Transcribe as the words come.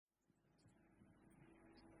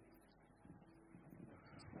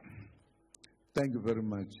Thank you very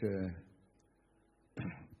much,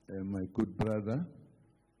 my good brother.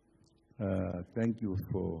 Thank you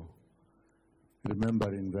for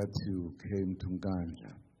remembering that you came to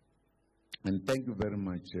Ngandla. And thank you very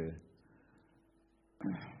much,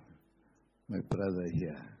 my brother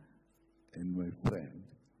here and my friend.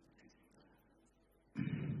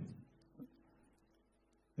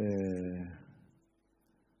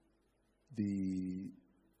 The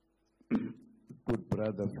good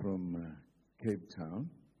brother from Cape Town,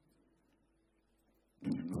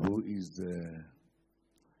 who is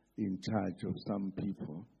in charge of some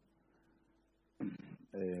people.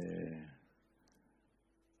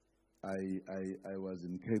 I was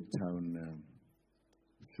in Cape Town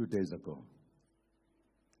a few days ago,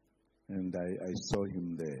 and I saw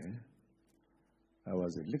him there. I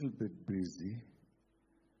was a little bit busy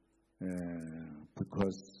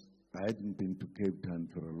because I hadn't been to Cape Town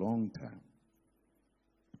for a long time.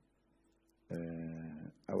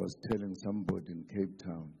 I was telling somebody in Cape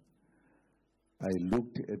Town, I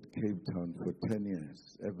looked at Cape Town for 10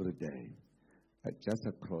 years, every day. Just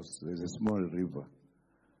across, there's a small river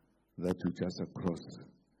that you just across.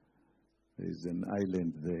 There's an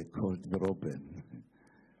island there called Robben.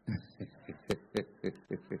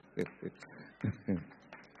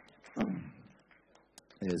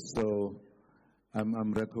 So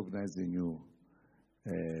I'm recognizing you.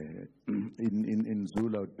 In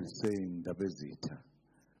Zulu, I would be saying Dabezita.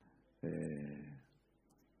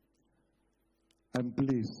 I'm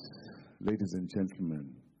pleased, ladies and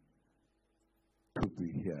gentlemen, to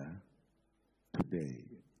be here today.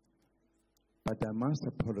 But I must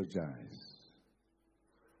apologize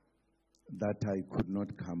that I could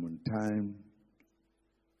not come on time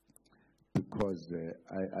because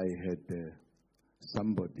I had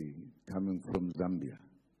somebody coming from Zambia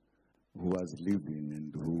who was leaving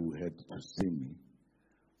and who had to see me.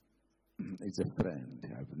 It's a friend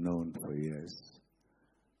I've known for years.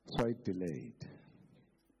 So I delayed.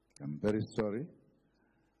 I'm very sorry.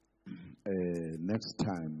 Next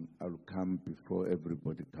time I'll come before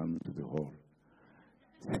everybody comes to the hall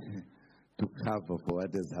to cover for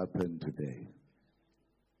what has happened today.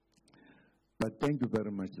 But thank you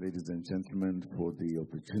very much, ladies and gentlemen, for the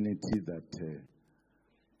opportunity that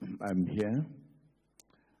I'm here.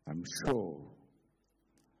 I'm sure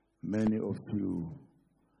many of you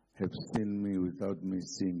have seen me without me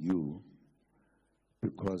seeing you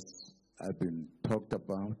because I've been talked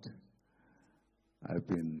about, I've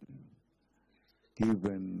been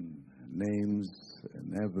given names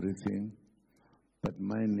and everything, but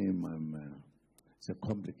my name, it's a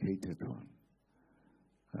complicated one.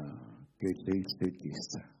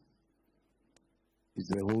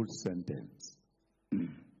 It's a whole sentence.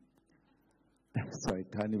 So I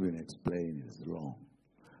can't even explain, it's long.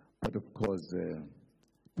 But of course,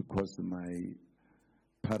 because my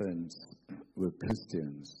parents were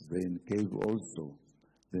Christians, they gave also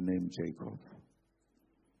the name Jacob.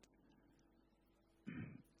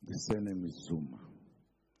 The surname is Zuma.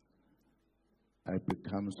 I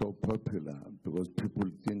become so popular because people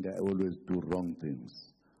think I always do wrong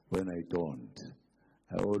things when I don't.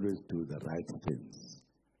 I always do the right things.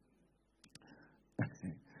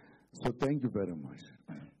 So thank you very much.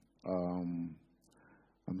 I'm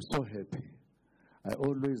so happy. I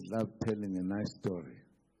always love telling a nice story.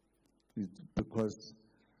 It's because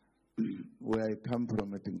where I come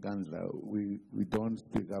from at Nkandla, we don't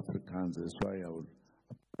speak Afrikaans. That's why I will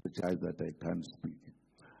apologize that I can't speak.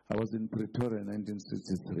 I was in Pretoria in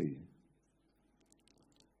 1963,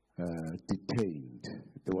 detained.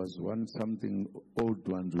 There was something old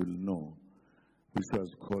ones will know, which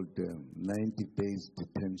was called 90 days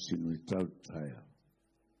detention without trial.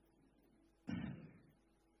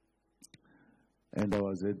 And I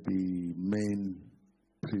was at the main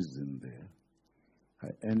prison there.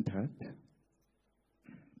 I entered,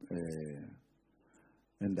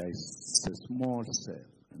 and it's a small cell,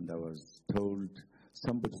 and I was told,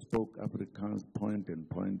 somebody spoke Afrikaans, point,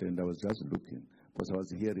 and I was just looking, because I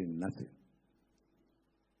was hearing nothing.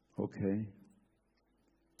 Okay.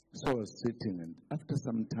 So I was sitting, and after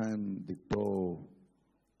some time, the door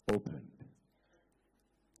opened.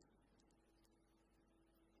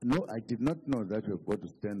 No, I did not know that we were going to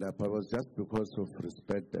stand up. I was just because of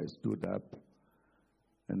respect, I stood up,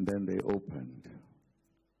 and then they opened.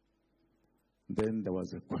 Then there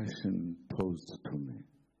was a question posed to me.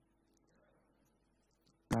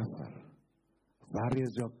 Kafar, where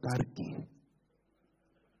is your car key?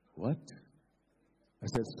 What? I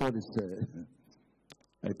said, sorry, sir.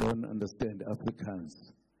 I don't understand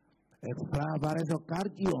Afrikaans. Where is your car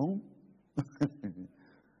key?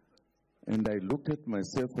 And I looked at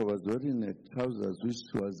myself. I was wearing a trousers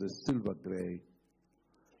which was a silver gray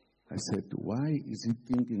I said, why is he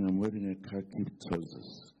thinking I'm wearing a khaki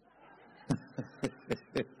trousers?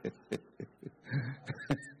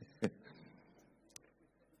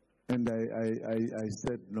 And I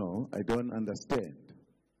said, no, I don't understand.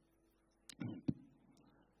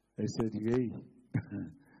 I said, hey,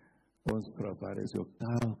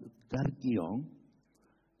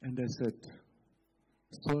 and I said,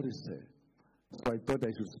 sorry, sir. So I thought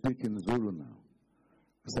I should speak in Zulu now.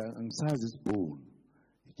 So Angsazi's bone.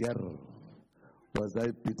 Was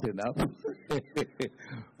I beaten up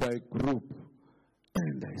by a group?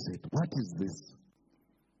 And I said, what is this?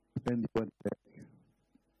 And he went back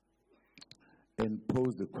and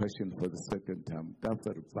posed the question for the second time.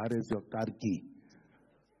 Where is your car key?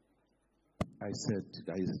 I said,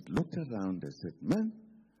 I looked around, I said, man,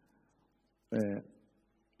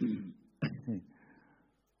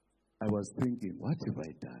 I was thinking, what have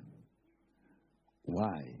I done?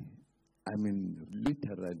 Why? I mean,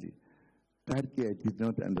 literally, Turkey I did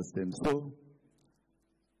not understand. So,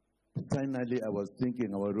 finally, I was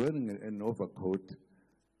thinking, I was wearing an overcoat.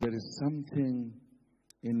 There is something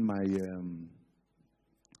in my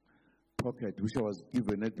pocket which I was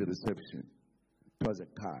given at the reception. It was a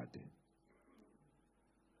card.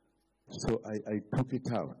 So I took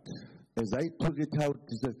it out. As I took it out,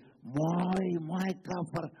 he said, my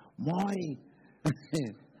kafar, my.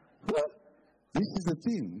 This is the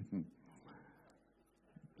thing.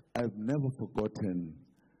 I've never forgotten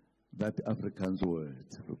that Afrikaans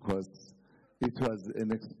word because it was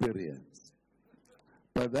an experience.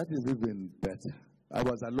 But that is even better. I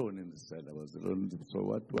was alone in the cell. I was alone. So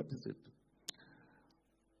what is it?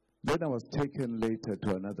 Then I was taken later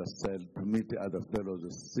to another cell to meet the other fellows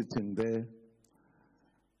sitting there.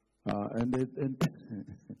 And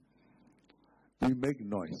we make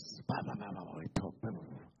noise. We talk.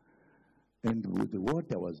 And the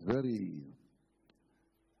water was very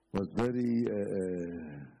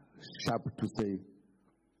sharp to say,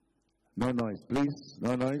 no noise, please,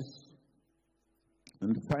 no noise.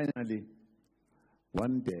 And finally,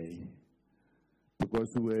 one day,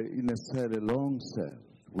 because we were in a cell, a long cell,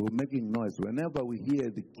 we were making noise. Whenever we hear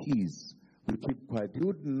the keys, we keep quiet. You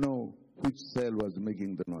wouldn't know which cell was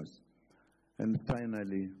making the noise. And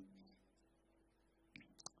finally,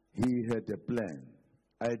 he had a plan.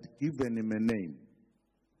 I had given him a name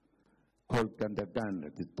called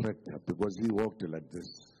Kandaganda, the tractor, because he walked like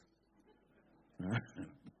this.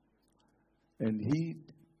 And he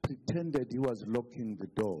pretended he was locking the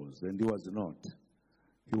doors, and he was not.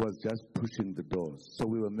 He was just pushing the doors. So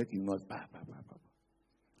we were making noise.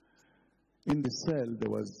 In the cell, there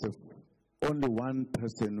was only one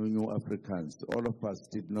person who knew Afrikaans. All of us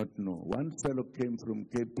did not know. One fellow came from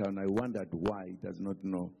Cape Town. I wondered why he does not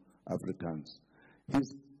know Afrikaans.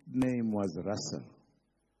 His name was Russell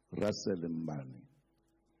Mbani.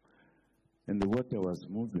 And the water was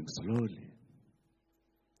moving slowly.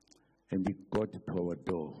 And he got to our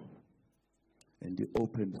door. And he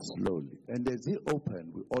opened slowly. And as he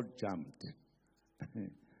opened, we all jumped.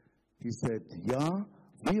 He said, "Yeah,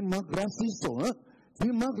 we magrasiso, huh? We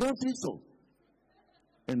magrasiso."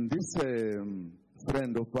 And this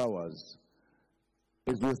friend of ours,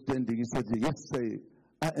 as we were standing, he said, "Yes, sir,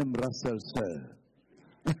 I am Russell, sir."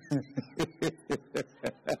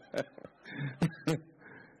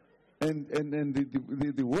 and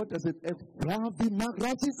the water said, "Efravi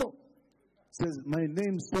magrasiso." Says, "My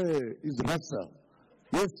name, sir, is Russell."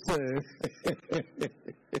 "Yes, sir."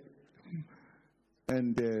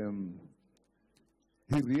 And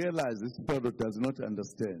he realized this fellow does not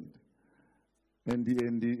understand. And he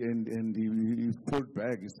pulled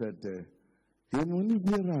back. He said,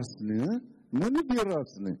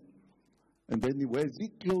 and then as he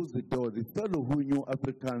closed the door, the fellow who knew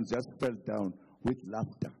Afrikaans just fell down with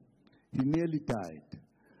laughter. He nearly died.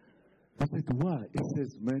 I said, "Why?" He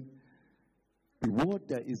says, "Man, the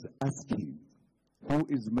water is asking who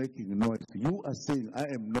is making noise. You are saying, I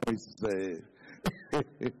am noise."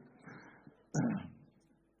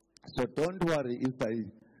 So don't worry if I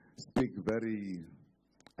speak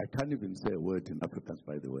I can't even say a word in Afrikaans,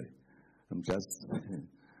 by the way. I'm just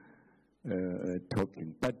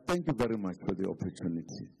talking. But thank you very much for the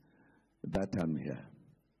opportunity that I'm here.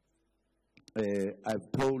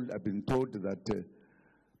 I've been told that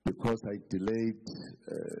because I delayed,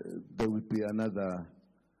 there will be another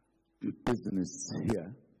business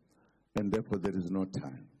here, and therefore there is no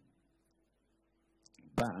time.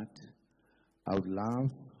 But I would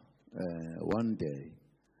love one day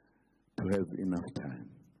to have enough time,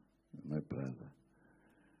 my brother.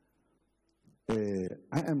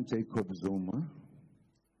 I am Jacob Zuma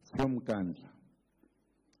from Kandla.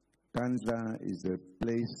 Kandla is a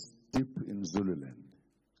place deep in Zululand.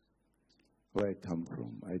 where I come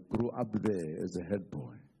from. I grew up there as a head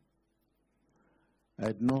boy. I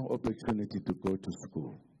had no opportunity to go to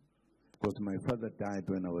school because my father died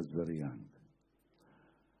when I was very young.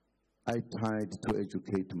 I tried to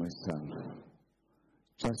educate myself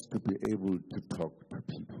just to be able to talk to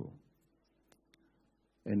people,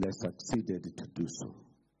 and I succeeded to do so.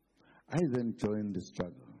 I then joined the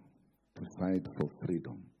struggle to fight for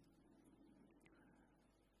freedom.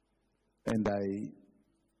 And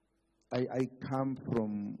I come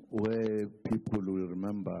from where people will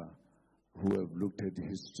remember who have looked at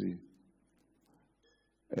history.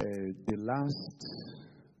 The last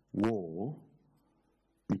war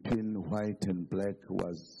between white and black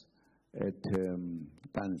was at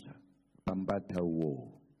Tanja, Bambata War.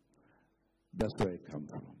 That's where I come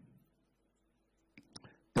from.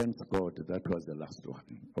 Thank God that was the last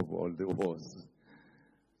one of all the wars.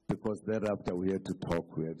 Because thereafter we had to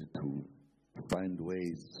talk, we had to find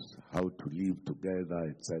ways how to live together,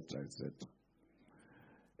 etc., etc.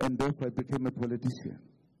 And therefore I became a politician.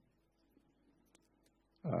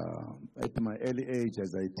 At my early age,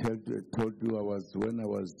 as I told you, when I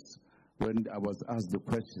was asked the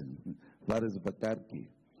question, what is Batarki?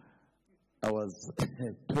 I was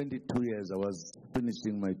 22 years. I was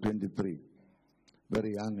finishing my 23,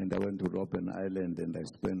 very young, and I went to Robben Island, and I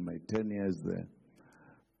spent my 10 years there,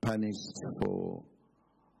 punished for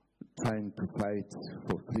trying to fight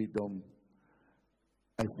for freedom.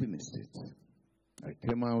 I finished it. I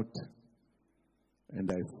came out,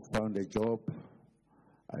 and I found a job.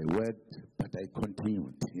 I worked, but I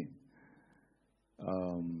continued.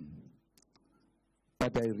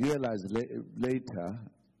 But I realized later,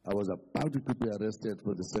 I was about to be arrested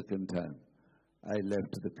for the second time. I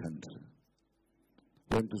left the country.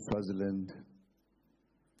 Went to Swaziland.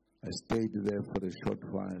 I stayed there for a short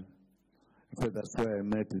while. So that's where I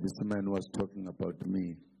met this man who was talking about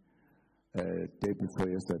me day before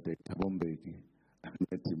yesterday, Tabombeki. I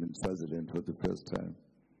met him in Swaziland for the first time.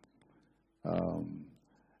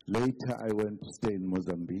 Later, I went to stay in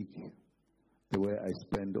Mozambique, where I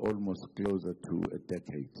spent almost closer to a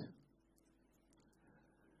decade.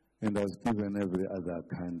 And I was given every other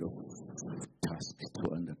kind of task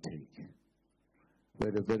to undertake. We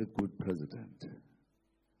had a very good president,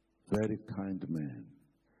 very kind man.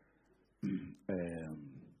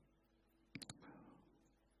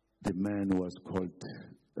 The man was called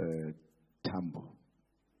Tambo.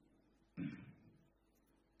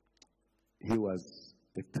 He was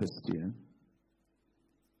a Christian,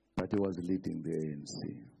 but he was leading the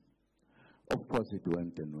ANC. Of course, it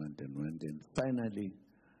went and went and went. And finally,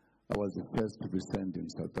 I was the first to be sent in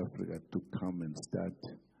South Africa to come and start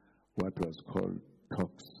what was called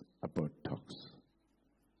talks about talks,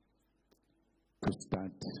 to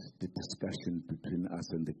start the discussion between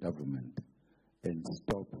us and the government and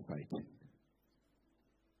stop fighting.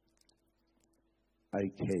 I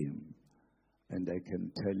came, and I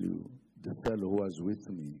can tell you, the fellow who was with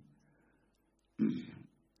me,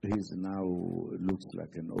 he's now looks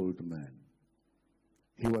like an old man.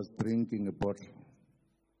 He was drinking a bottle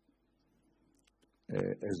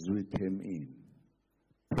as we came in,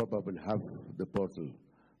 probably half the bottle,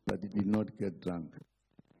 but he did not get drunk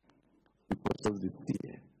because of the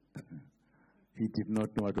fear. He did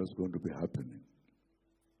not know what was going to be happening.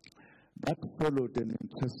 That followed an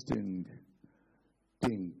interesting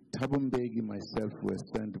thing. Thabo Mbeki and myself were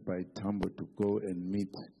sent by Tambo to go and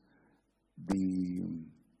meet the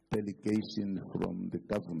delegation from the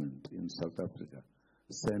government in South Africa,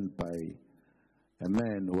 sent by a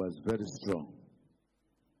man who was very strong,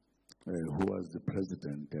 who was the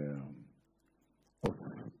president of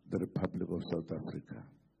the Republic of South Africa.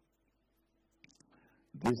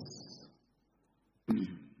 This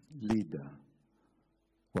leader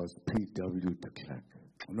was P.W. de Klerk.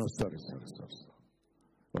 No, sorry.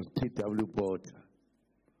 Was P.W. Porter.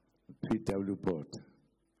 P.W. Porter.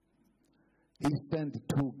 He sent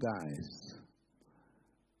two guys.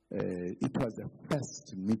 It was the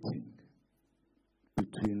first meeting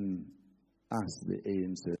between us, the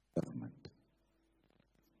ANC government.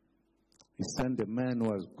 He sent a man who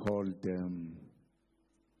was called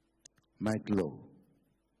Mike Lowe.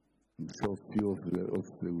 I'm sure few of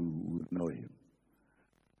you will know him.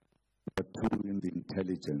 But two in the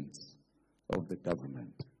intelligence of the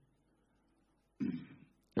government.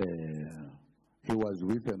 He was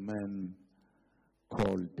with a man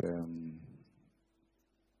called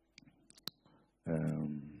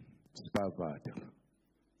Spavader.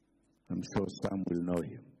 I'm sure some will know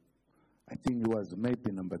him. I think he was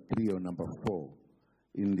maybe number 3 or number 4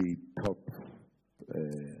 in the top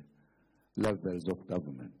levels of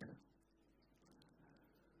government.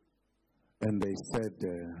 And they said,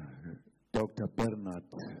 Dr. Bernard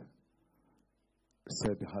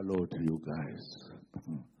said hello to you guys.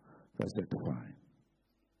 I said, fine.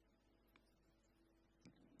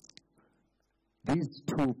 These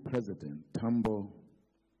two presidents, Tambo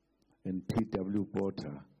and P.W.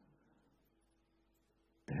 Botha,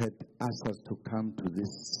 had asked us to come to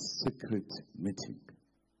this secret meeting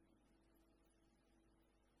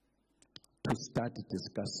to start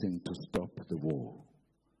discussing to stop the war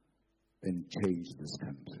and change this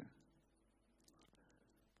country.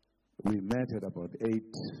 We met at about 8,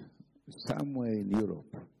 somewhere in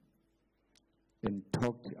Europe, and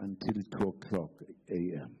talked until 2:00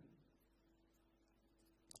 a.m.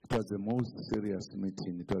 It was the most serious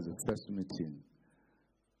meeting. It was the first meeting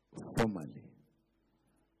formally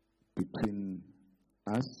between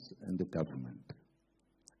us and the government.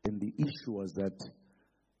 And the issue was that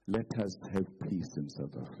let us have peace in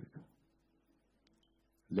South Africa.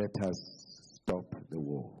 Let us stop the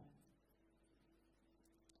war.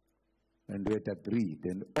 And we had agreed,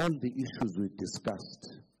 and all the issues we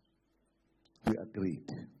discussed, we agreed.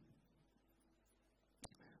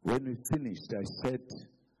 When we finished, I said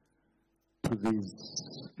to these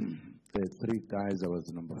the 3 guys, I was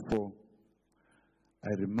number 4,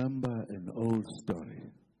 I remember an old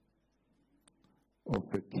story of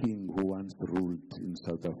a king who once ruled in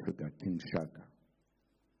South Africa, King Shaka.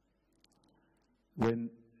 When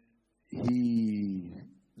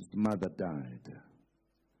his mother died,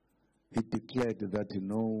 he declared that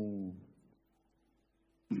no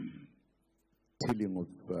tilling of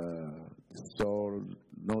the soil,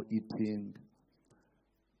 no eating.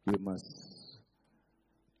 We must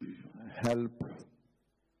help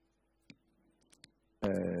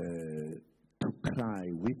to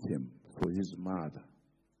cry with him for his mother.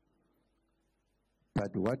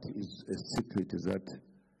 But what is a secret is that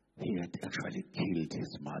he had actually killed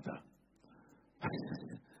his mother.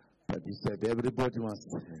 But he said everybody must.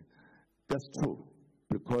 That's true,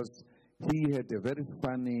 because he had a very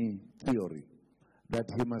funny theory that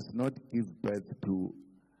he must not give birth to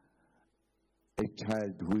a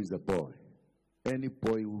child who is a boy. Any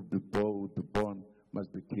boy who would be born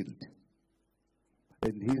must be killed.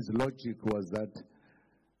 And his logic was that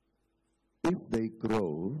if they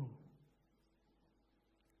grow,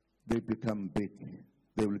 they become big,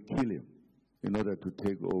 they will kill him in order to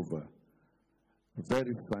take over.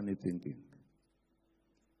 Very funny thinking.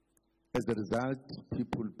 As a result,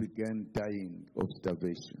 people began dying of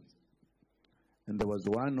starvation. And there was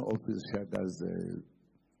one of his Shaga's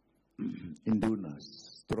Indunas,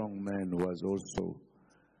 strong man, who was also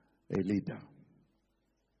a leader.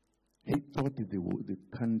 He thought the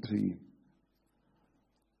country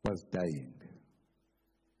was dying.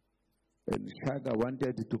 And Shaga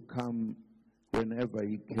wanted to come. Whenever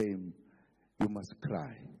he came, you must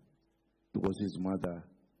cry, because his mother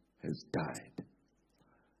has died.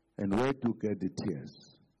 And where to get the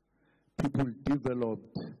tears? People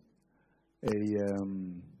developed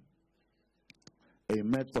a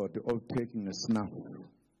method of taking a snuff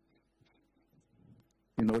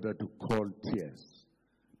in order to call tears.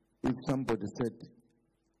 If somebody said,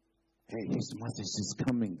 hey, his mother is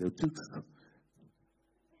coming, they took.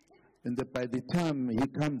 And by the time he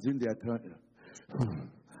comes in there,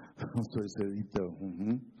 so he said,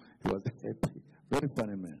 he was happy. Very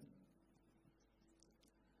funny man.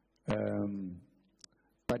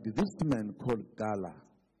 But this man called Gala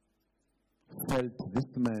felt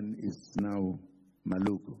this man is now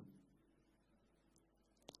Maluku.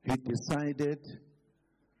 He decided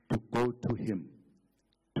to go to him,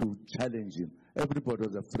 to challenge him. Everybody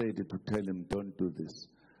was afraid to tell him, don't do this.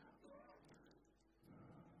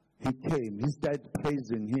 He came, he started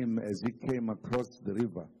praising him as he came across the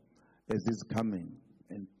river, as he's coming,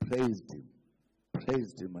 and praised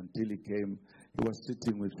him until he came. He was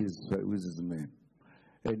sitting with his men.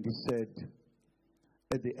 And he said,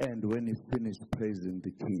 at the end, when he finished praising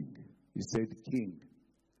the king, he said, King,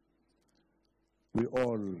 we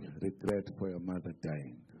all regret for your mother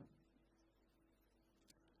dying.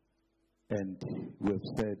 And we have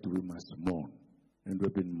said we must mourn, and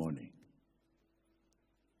we've been mourning.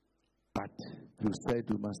 But you said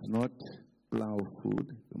we must not plow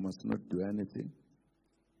food, we must not do anything.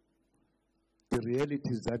 The reality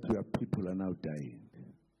is that your people are now dying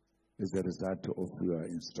as a result of your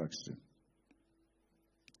instruction.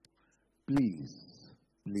 Please,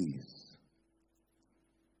 please,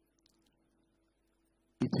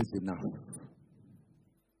 it is enough.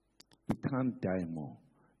 We can't die more.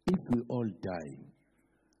 If we all die,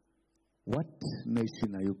 what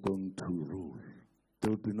nation are you going to rule?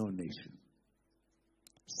 There will be no nation.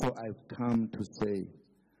 So I've come to say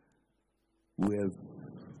we have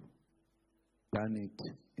done it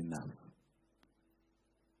enough.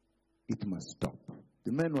 it must stop.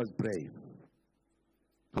 The man was brave.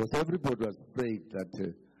 Because everybody was afraid that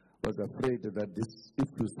this, if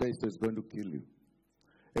you say so, is going to kill you.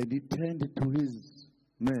 And he turned to his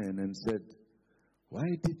men and said,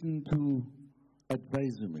 why didn't you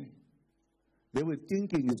advise me? They were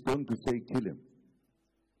thinking he's going to say kill him.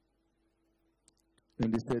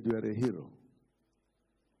 And he said, you are a hero.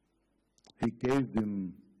 He gave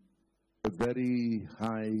him a very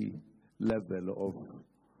high level of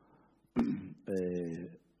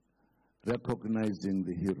recognizing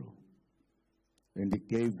the hero. And he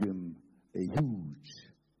gave him a huge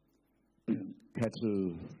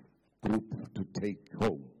cattle group to take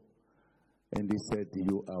home. And he said,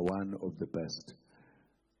 you are one of the best.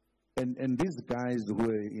 And these guys who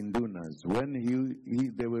were Indunas, when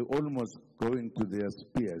they were almost going to their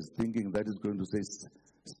spears, thinking that is going to say,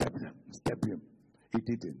 stab him. He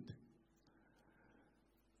didn't.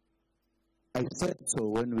 I said so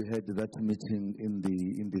when we had that meeting in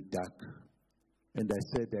the dark. And I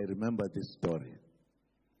said, I remember this story.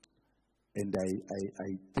 And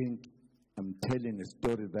I think I'm telling a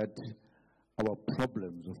story that our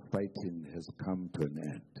problems of fighting has come to an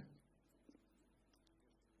end.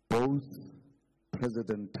 Both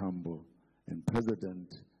President Tambo and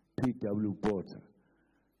President P.W. Botha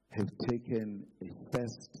have taken a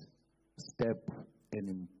first step, an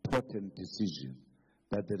important decision,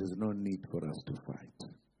 that there is no need for us to fight.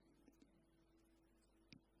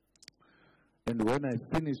 And when I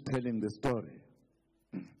finished telling the story,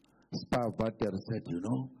 Spar Bhatter said, you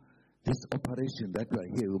know, this operation that we are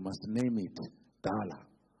here, we must name it Gala.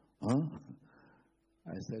 Huh?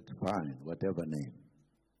 I said, fine, whatever name.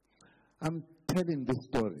 I'm telling this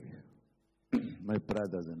story, my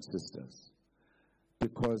brothers and sisters,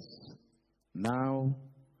 because now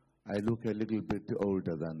I look a little bit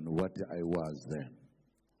older than what I was then.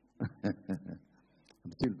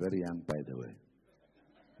 I'm still very young, by the way.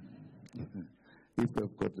 If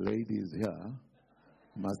you've got ladies here,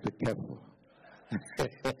 must be careful.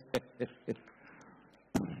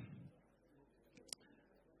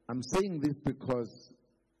 I'm saying this because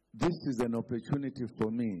this is an opportunity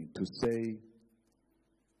for me to say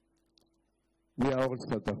we are all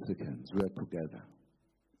South Africans. We are together.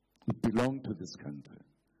 We belong to this country.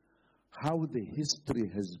 How the history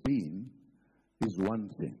has been is one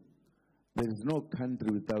thing. There is no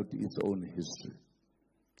country without its own history.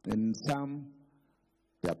 And some,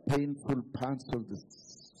 there are painful parts of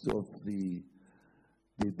the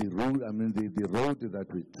road, the road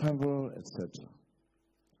that we travel, etc.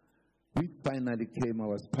 We finally came, I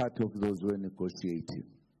was part of those who were negotiating,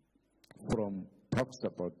 from talks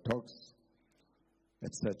about talks,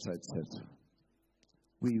 etc., etc.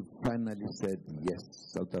 We finally said, yes,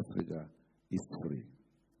 South Africa is free.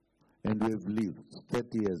 And we have lived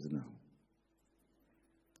 30 years now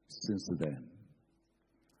since then.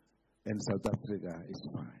 And South Africa is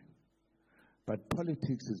fine. But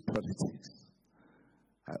politics is politics.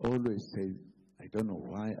 I always say, I don't know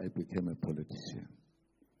why I became a politician.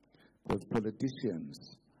 Because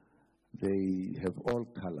politicians, they have all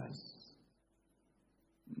colors.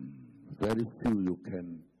 Very few you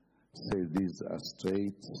can say these are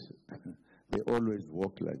straight. They always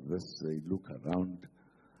walk like this. They look around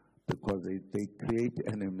because they create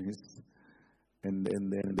enemies, and then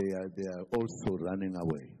they are also running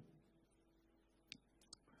away.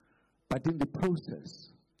 But in the process,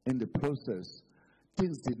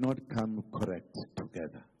 things did not come correct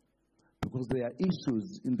together. Because there are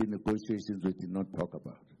issues in the negotiations we did not talk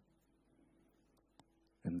about.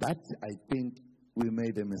 And that, I think, we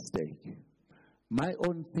made a mistake. My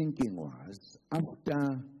own thinking was,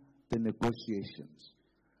 after the negotiations,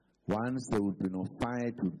 once there would be no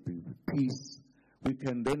fight, would be peace, we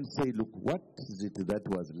can then say, look, what is it that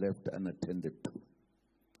was left unattended to?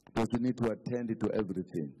 Because we need to attend to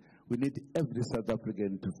everything. We need every South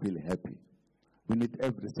African to feel happy. We need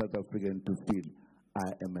every South African to feel,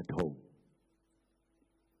 I am at home.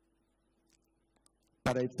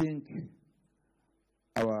 But I think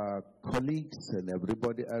our colleagues and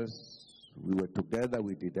everybody else, we were together,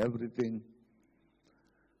 we did everything.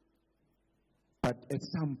 But at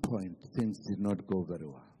some point, things did not go very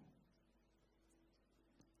well.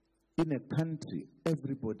 In a country,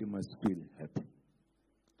 everybody must feel happy.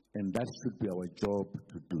 And that should be our job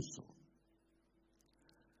to do so.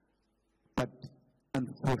 But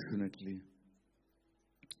unfortunately,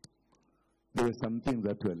 there were some things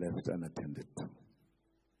that were left unattended to.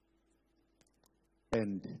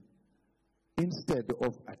 And instead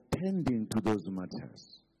of attending to those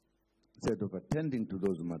matters,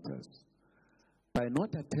 by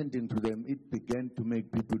not attending to them, it began to make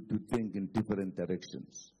people to think in different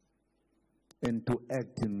directions. and to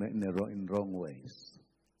act in wrong ways.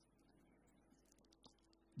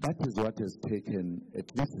 That is what has taken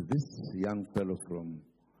at least this young fellow from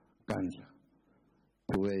Ganja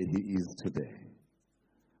to where he is today.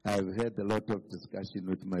 I've had a lot of discussion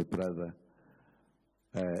with my brother,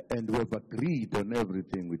 and we've agreed on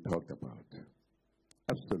everything we talked about.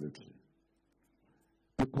 Absolutely.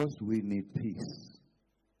 Because we need peace.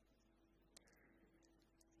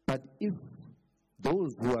 But if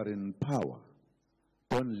those who are in power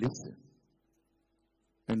don't listen,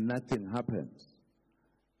 and nothing happens,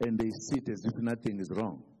 and they sit as if nothing is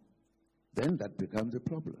wrong, then that becomes a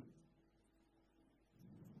problem.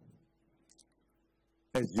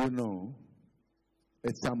 As you know,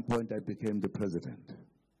 at some point I became the president.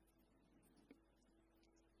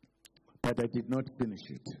 But I did not finish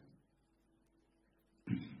it.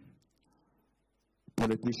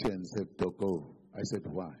 Politicians said to go. I said,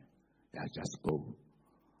 why? Yeah, just go.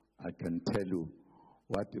 I can tell you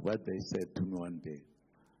what they said to me one day.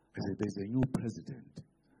 I said, there's a new president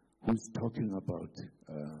who's talking about,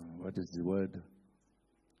 what is the word?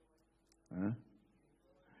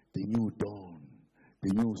 The new dawn,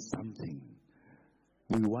 the new something.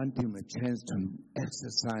 We want him a chance to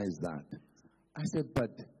exercise that. I said,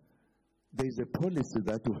 but there's a policy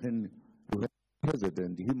that when you have a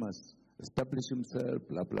president, he must establish himself,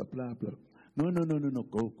 blah, blah, blah, blah. No,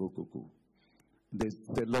 go. There's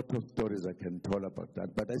a lot of stories I can tell about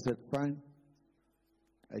that. But I said, fine.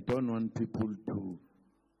 I don't want people to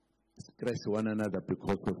scratch one another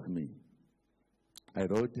because of me. I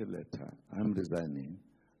wrote a letter. I'm resigning.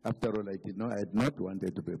 After all, I had not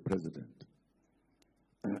wanted to be president.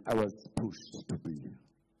 I was pushed to be.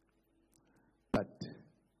 But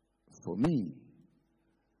for me,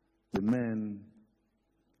 the man,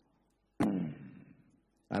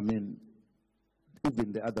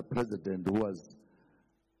 even the other president who was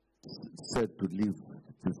said to leave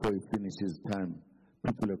before he finished his time,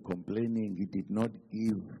 people are complaining he did not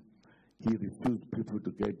give, he refused people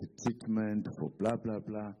to get treatment for blah, blah,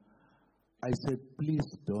 blah. I said,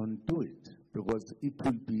 please don't do it, because it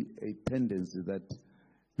will be a tendency that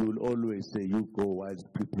you will always say you go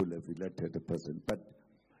whilst people have elected a person. But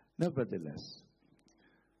nevertheless,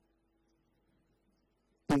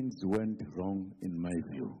 things went wrong in my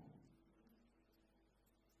view.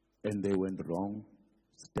 And they went wrong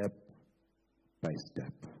step by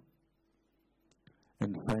step.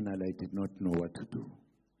 And finally, I did not know what to do.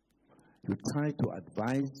 You try to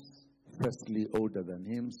advise, firstly, older than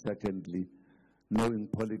him. Secondly, knowing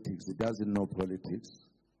politics. He doesn't know politics.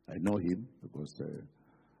 I know him because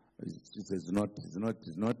he's not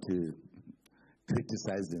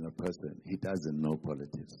criticizing a person. He doesn't know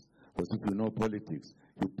politics. Because if you know politics,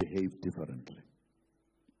 you behave differently.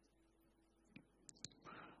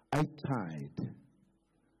 I tried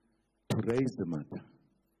to raise the matter.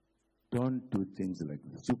 Don't do things like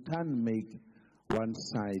this. You can't make one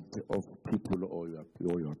side of people or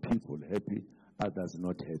your people happy, others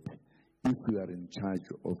not happy. If you are in charge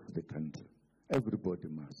of the country, everybody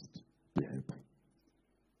must be happy.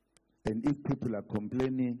 And if people are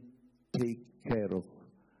complaining, take care of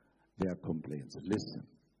their complaints. Listen.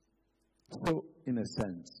 So, in a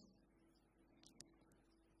sense,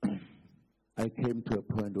 I came to a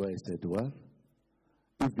point where I said, well,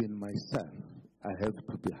 even myself, I have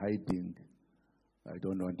to be hiding. I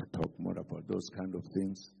don't want to talk more about those kind of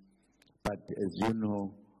things. But as you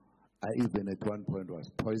know, I even at one point was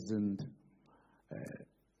poisoned.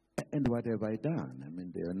 And what have I done? I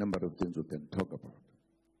mean, there are a number of things we can talk about.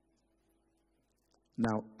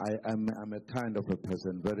 Now, I'm a kind of a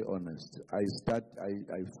person, very honest. I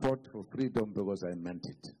fought for freedom because I meant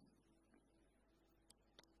it.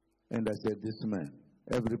 And I said, this man,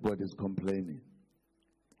 everybody's complaining.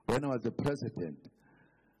 When I was the president,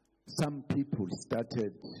 some people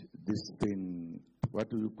started this thing, what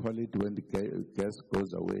do you call it, when the gas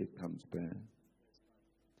goes away, it comes back?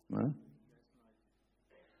 Huh?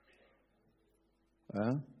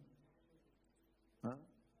 Huh? Huh?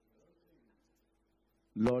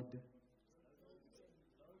 Lord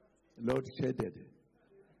shedded.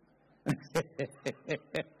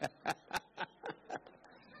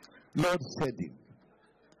 Lord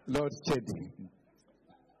shedding.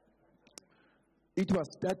 It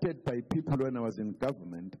was started by people when I was in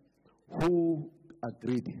government who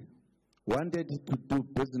agreed, wanted to do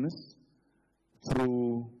business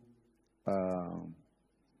through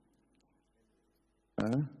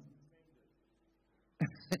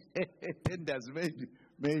tenders,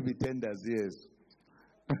 maybe tenders, yes.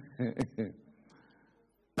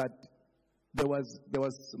 But there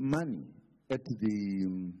was money at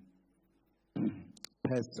the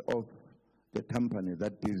pass of the company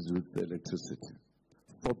that deals with the electricity.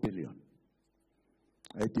 4 billion.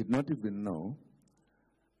 I did not even know.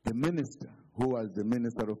 The minister, who was the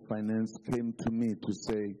Minister of Finance, came to me to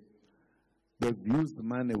say they've used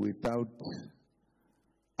money without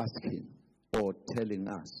asking or telling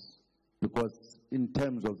us. Because in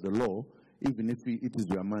terms of the law, even if it is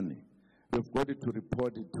your money, you've got to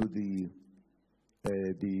report it to the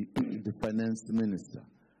finance minister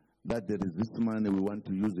that there is this money, we want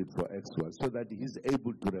to use it for X, so that he's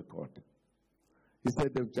able to record. He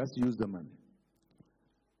said they've just used the money.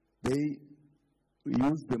 They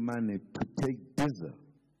use the money to take diesel,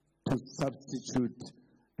 to substitute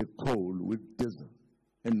the coal with diesel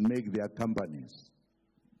and make their companies.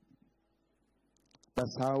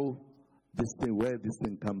 That's how where this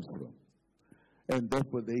thing comes from. And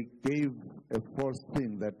therefore they gave a false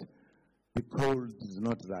thing that the coal is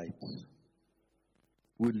not right.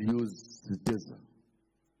 We'll use the diesel.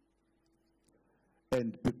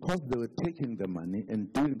 And because they were taking the money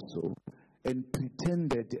and doing so, and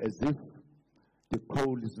pretended as if the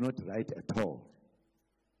coal is not right at all.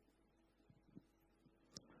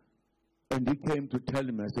 And he came to tell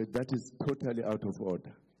me, I said, that is totally out of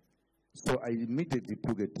order. So I immediately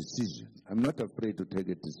took a decision. I'm not afraid to take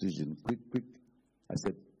a decision. Quick. I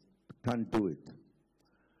said, can't do it.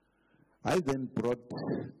 I then brought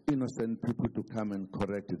innocent people to come and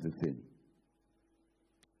correct the thing.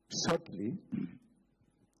 Shortly,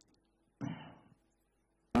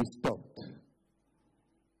 we stopped.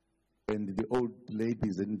 And the old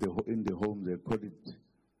ladies in the home, they call it,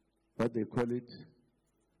 what they call it?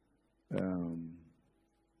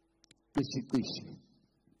 Kishi.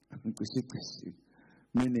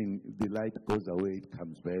 Meaning the light goes away, it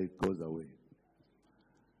comes back, it goes away.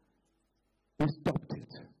 We stopped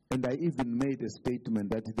it. And I even made a statement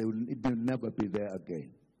that it will never be there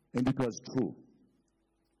again. And it was true.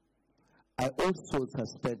 I also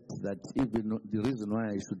suspect that even the reason why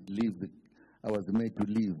I should leave, I was made to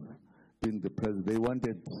leave being the president, they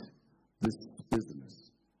wanted this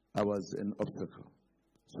business. I was an obstacle.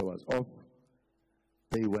 So I was off.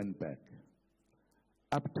 They went back.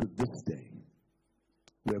 Up to this day,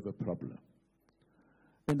 we have a problem.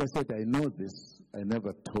 And I said, I know this. I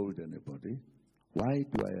never told anybody. Why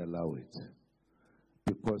do I allow it?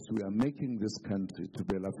 Because we are making this country to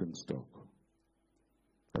be a laughingstock.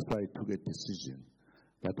 That's why I took a decision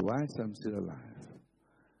that whilst I'm still alive,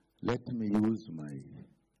 let me use my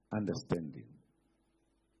understanding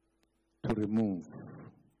to remove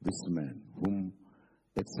this man, whom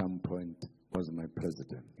at some point was my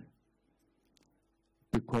president,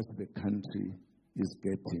 because the country is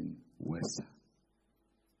getting worse.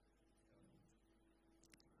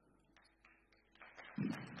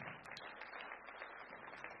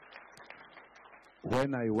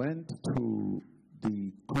 When I went to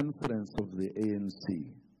the conference of the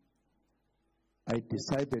ANC, I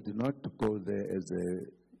decided not to go there as a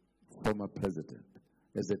former president,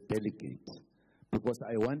 as a delegate, because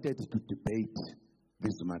I wanted to debate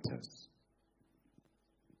these matters.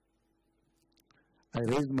 I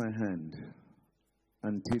raised my hand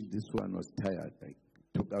until this one was tired. I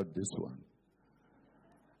took out this one.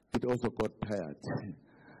 It also got tired.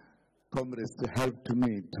 Comrades helped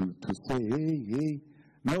me to say, hey,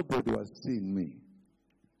 nobody was seeing me.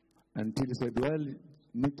 Until he said, well,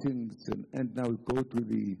 meetings, and now we go to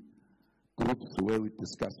the groups where we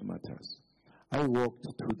discuss matters. I walked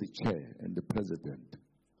to the chair and the president,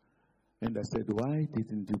 and I said, why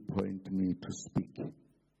didn't you point me to speak?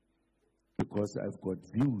 Because I've got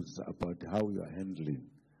views about how you are handling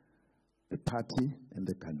the party and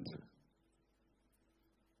the country.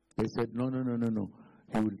 They said, no.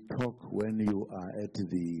 You will talk when you are at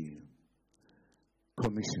the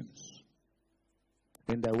commissions.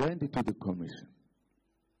 And I went to the commission.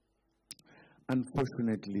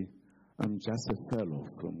 Unfortunately, I'm just a fellow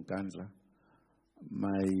from Gandla.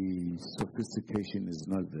 My sophistication is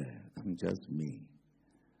not there. I'm just me.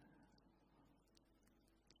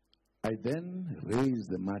 I then raised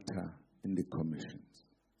the matter in the commissions.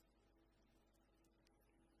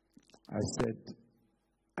 I said,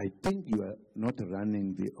 I think you are not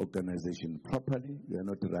running the organization properly. You are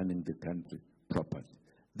not running the country properly.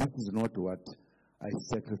 This is not what I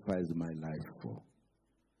sacrificed my life for.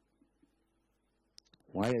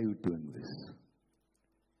 Why are you doing this?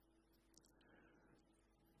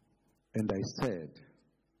 And I said,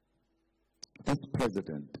 this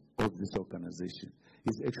president of this organization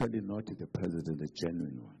is actually not the president, a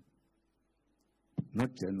genuine one.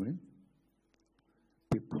 Not genuine,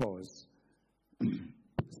 because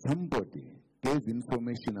somebody gave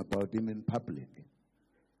information about him in public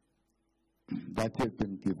that he had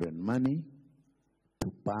been given money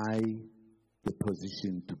to buy the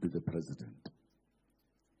position to be the president.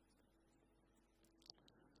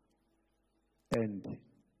 And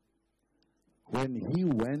when he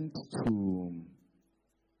went to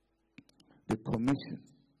the commission,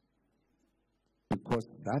 because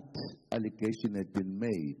that allegation had been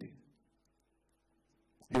made,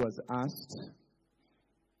 he was asked,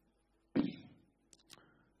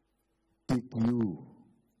 did you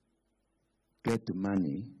get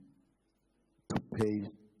money to pay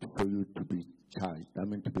for you to be charged,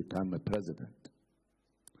 to become a president?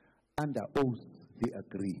 Under oath, he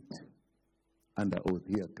agreed. Under oath,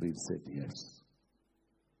 he agreed, said yes.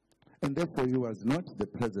 And therefore, he was not the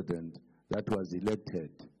president that was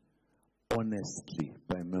elected honestly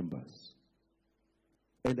by members.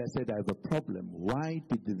 And I said, I have a problem. Why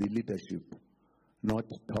did the leadership not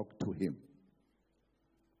talk to him?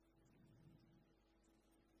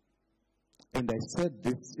 And I said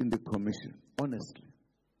this in the commission, honestly.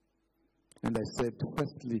 And I said,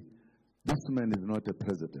 firstly, this man is not a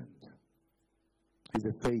president. He's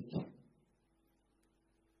a fake.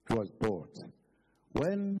 He was bought.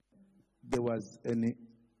 When there was an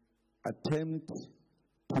attempt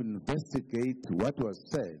to investigate what was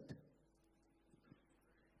said,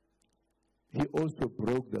 he also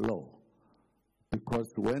broke the law.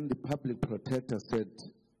 Because when the public protector said,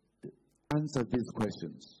 answer these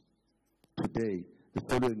questions, today, the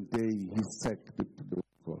following day, he sacked the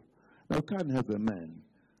court. Now, you can't have a man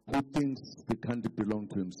who thinks the country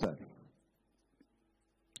belongs to himself.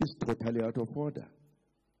 He's totally out of order.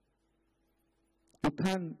 You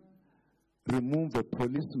can't remove a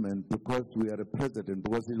policeman because we are a president,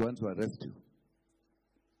 because he wants to arrest you.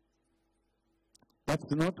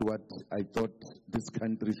 That's not what I thought this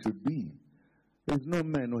country should be. There's no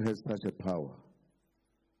man who has such a power.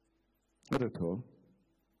 Not at all.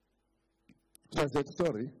 So I said,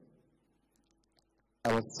 sorry.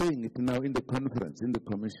 I was saying it now in the conference, in the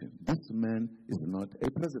commission. This man is not a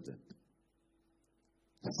president.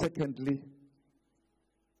 Secondly,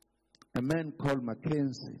 a man called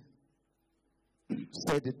Mackenzie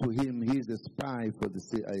said to him, he is a spy for the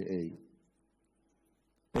CIA.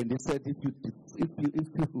 And he said, if you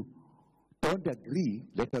don't agree,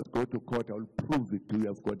 let us go to court. I will prove it to you.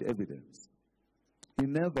 I've got evidence. He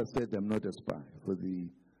never said, I'm not a spy for the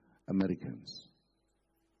Americans.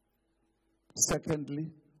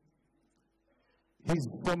 Secondly, his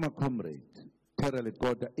former comrade, Terrell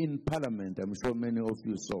Gota, in Parliament, I'm sure many of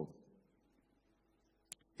you saw,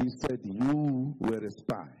 he said, you were a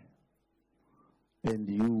spy, and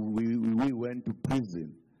we went to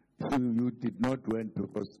prison. You did not went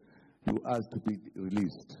because you asked to be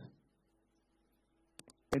released.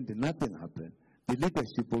 And nothing happened. The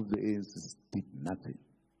leadership of the ANC did nothing.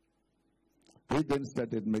 They then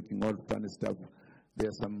started making all funny stuff. There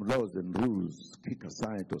are some laws and rules, kick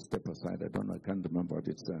aside or step aside. I don't know, I can't remember what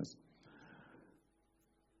it says.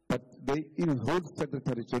 But they involved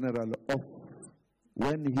Secretary General off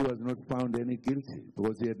when he was not found any guilty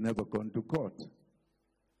because he had never gone to court.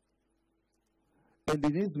 And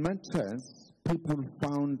in his mattress, people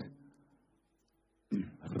found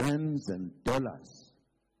rands and dollars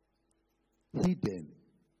hidden.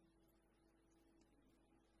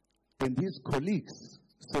 And his colleagues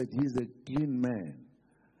said he's a clean man.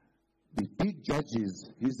 The big judges,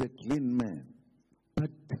 he's a clean man.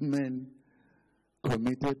 But the man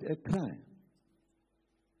committed a crime.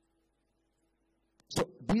 So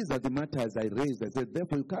these are the matters I raised. I said,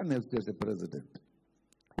 therefore, you can't have such a president.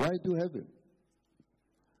 Why do you have him?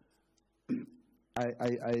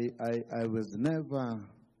 I was never,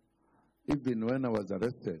 even when I was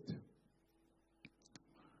arrested,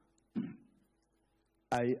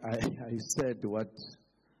 I said what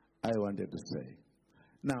I wanted to say.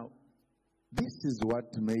 Now, this is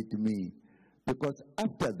what made me, because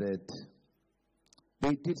after that,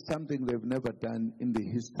 they did something they've never done in the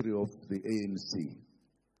history of the ANC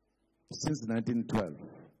since 1912.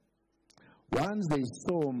 Once they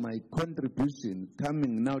saw my contribution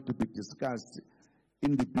coming now to be discussed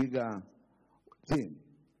in the bigger thing,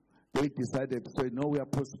 they decided to say, no, we are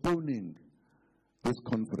postponing this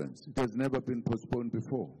conference. It has never been postponed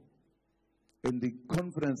before. And the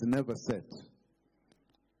conference never set.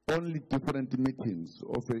 Only different meetings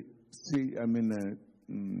of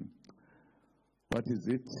what is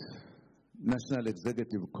it? National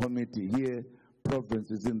Executive Committee here,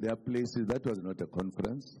 provinces in their places. That was not a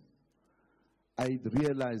conference. I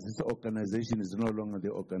realized this organization is no longer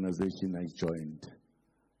the organization I joined.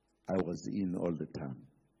 I was in all the time.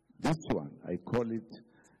 This one, I call it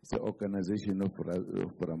the organization of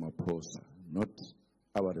Ramaphosa, not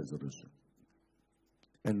our resolution.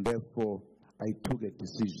 And therefore, I took a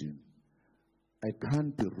decision I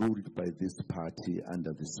can't be ruled by this party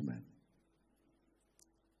under this man.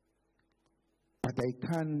 But I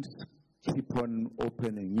can't keep on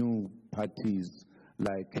opening new parties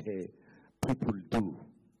like people do.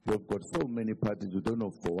 We've got so many parties, we don't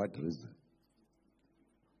know for what reason.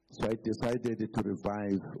 So I decided to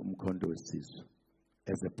revive Umkhonto Wesizwe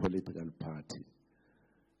as a political party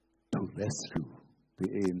to rescue the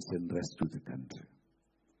ANC and rescue the country.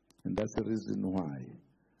 And that's the reason why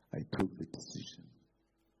I took the decision.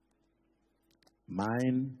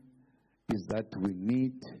 Mine is that we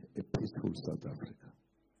need a peaceful South Africa.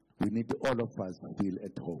 We need all of us to feel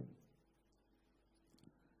at home.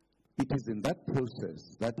 It is in that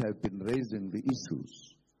process that I've been raising the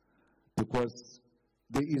issues, because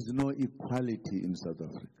there is no equality in South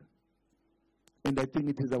Africa. And I think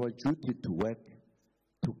it is our duty to work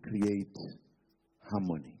to create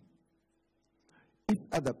harmony. If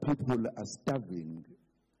other people are starving,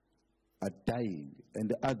 are dying,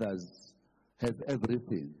 and others have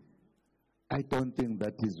everything, I don't think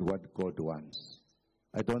that is what God wants.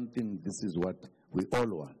 I don't think this is what we all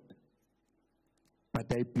want. But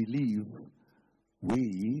I believe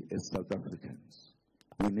we, as South Africans,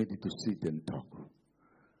 we need to sit and talk.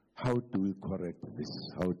 How do we correct this?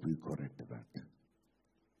 How do we correct that?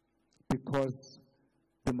 Because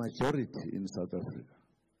the majority in South Africa,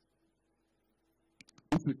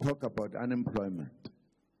 if we talk about unemployment,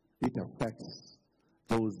 it affects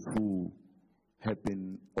those who have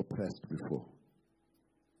been oppressed before.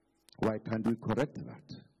 Why can't we correct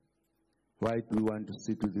that? Why do we want to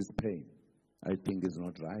sit with this pain? I think it's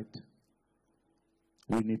not right.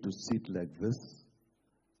 We need to sit like this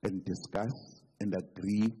and discuss and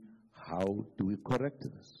agree, how do we correct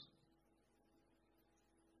this?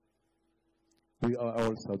 We are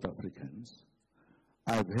all South Africans.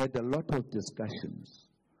 I've had a lot of discussions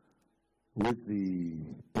with the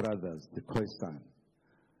brothers, the Khoisan,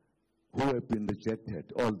 who have been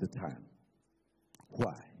rejected all the time.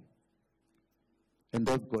 Why? And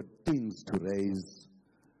they've got things to raise.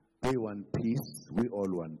 They want peace, we all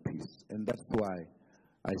want peace. And that's why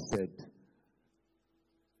I said,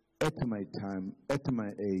 at my time, at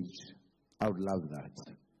my age, I would love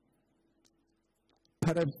that.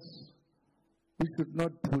 Perhaps we should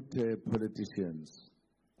not put politicians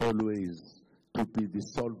always to be the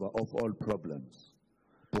solver of all problems.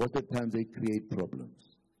 Because at times they create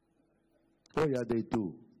problems. Oh yeah, they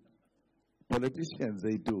do. Politicians,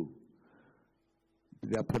 they do.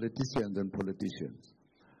 They are politicians and politicians.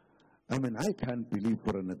 I mean, I can't believe,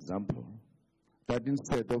 for an example, that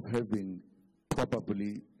instead of having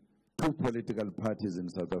probably 2 political parties in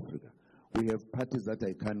South Africa, we have parties that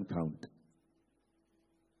I can't count.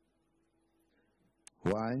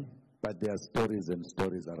 Why? But there are stories and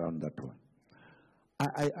stories around that one.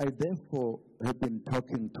 I therefore have been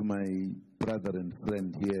talking to my brother and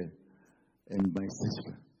friend here and my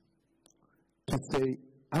sister to say,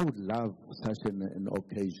 I would love such an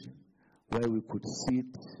occasion where we could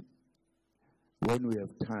sit when we have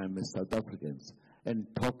time as South Africans and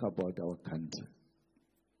talk about our country.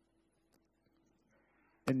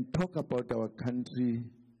 And talk about our country,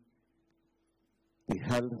 the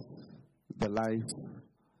health, the life,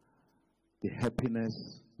 the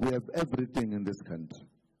happiness. We have everything in this country.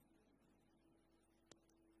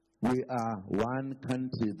 We are one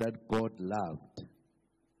country that God loved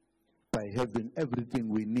by having everything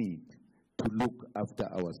we need to look after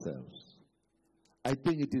ourselves. I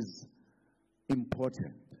think it is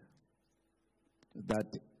important that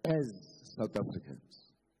as South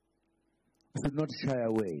Africans, we should not shy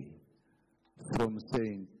away from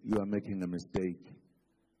saying, you are making a mistake.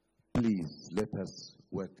 Please, let us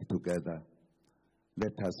work together.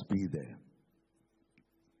 Let us be there.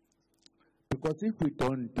 Because if we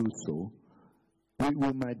don't do so, we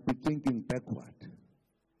might be thinking backward.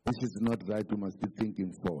 This is not right, we must be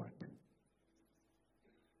thinking forward.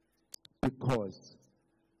 Because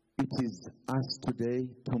it is us today,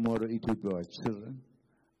 tomorrow it will be our children,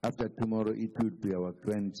 after tomorrow it will be our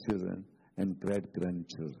grandchildren and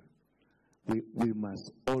great-grandchildren. We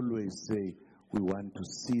must always say we want to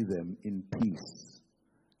see them in peace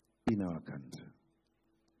in our country.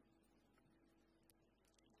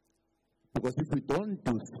 Because if we don't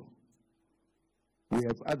do so, we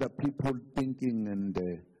have other people thinking and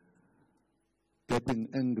getting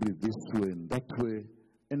angry this way and that way,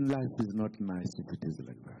 and life is not nice if it is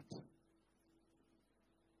like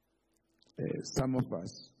that. Some of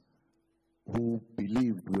us who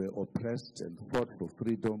believed were oppressed and fought for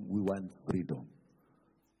freedom, we want freedom.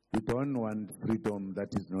 We don't want freedom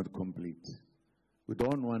that is not complete. We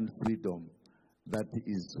don't want freedom that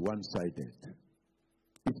is one-sided.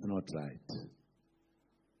 It's not right.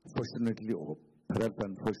 Fortunately, or perhaps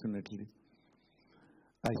unfortunately,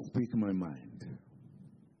 I speak my mind.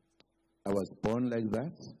 I was born like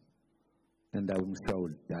that, and I'm sure I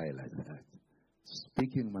will die like that.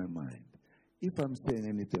 Speaking my mind. If I'm saying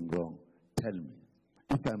anything wrong, tell me.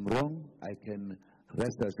 If I'm wrong, I can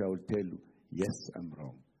rest assured I will tell you, yes, I'm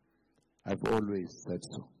wrong. I've always said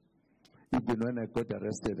so. Even when I got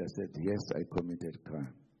arrested, I said, yes, I committed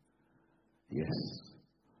crime. Yes.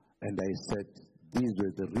 And I said, these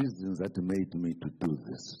were the reasons that made me to do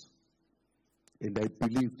this. And I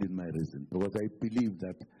believed in my reason, because I believe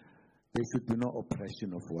that there should be no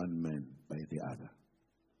oppression of one man by the other.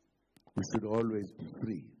 We should always be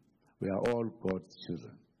free. We are all God's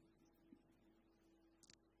children.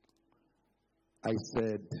 I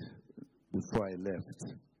said before I left,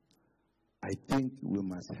 I think we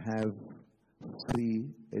must have free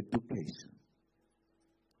education.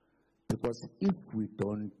 Because if we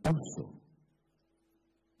don't do so,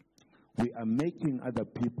 we are making other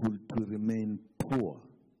people to remain poor.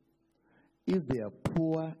 If they are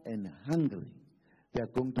poor and hungry, they are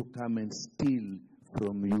going to come and steal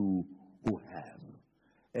from you who have.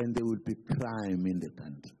 And there will be crime in the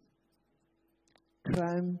country.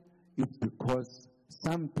 Crime is because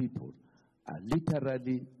some people are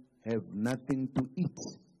literally have nothing to eat.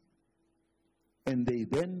 And they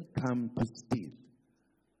then come to steal.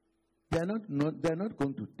 They are not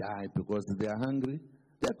going to die because they are hungry.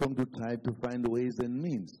 They are going to try to find ways and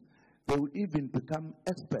means. They will even become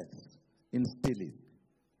experts in stealing.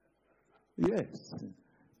 Yes,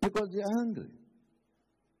 because they are hungry.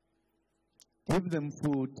 Give them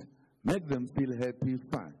food, make them feel happy,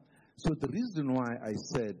 fine. So the reason why I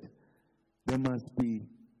said there must be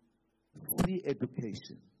free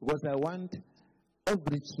education, because I want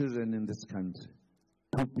every children in this country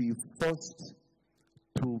to be forced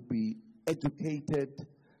to be educated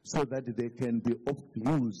so that they can be of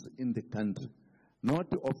use in the country, not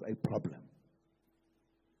of a problem.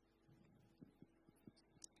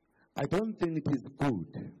 I don't think it is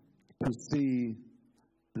good to see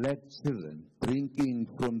black children drinking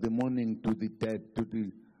from the morning to the dead, to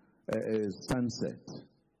the sunset.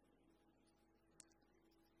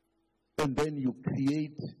 And then you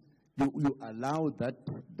create, you allow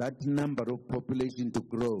that number of population to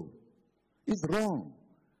grow. It's wrong.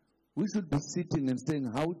 We should be sitting and saying,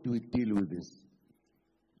 how do we deal with this?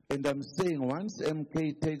 And I'm saying once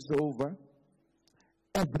MK takes over,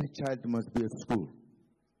 every child must be at school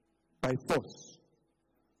by force.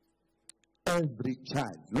 Every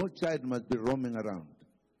child. No child must be roaming around.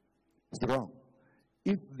 It's wrong.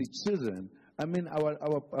 If the children,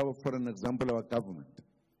 for an example, our government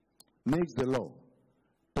makes the law,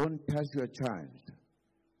 don't touch your child.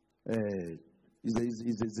 If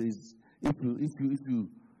you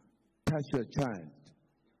touch your child,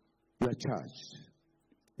 you are charged.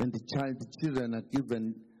 And the children are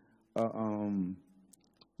given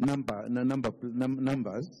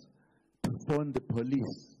numbers to phone the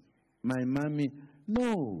police. My mommy,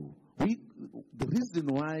 no. The reason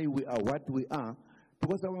why we are what we are,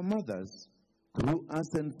 because our mothers grew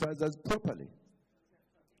us and fathers properly.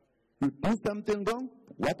 You do something wrong,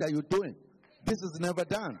 what are you doing? This is never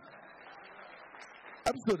done.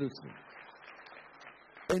 Absolutely.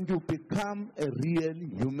 And you become a real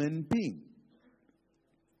human being.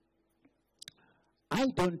 I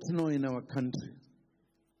don't know in our country,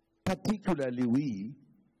 particularly we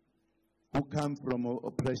who come from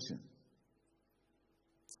oppression,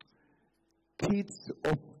 kids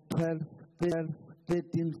of 12,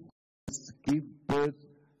 13 give birth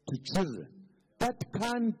to children. That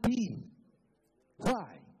can't be.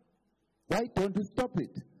 Why? Why don't we stop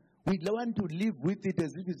it? We want to live with it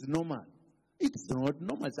as if it's normal. It's not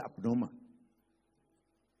normal, it's abnormal.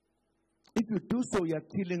 If you do so, you are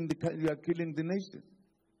killing the nation.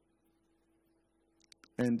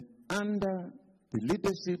 And under the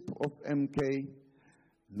leadership of MK,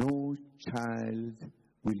 no child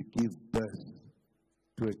will give birth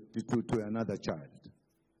to another child.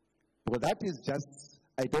 Well, that is just,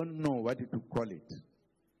 I don't know what to call it.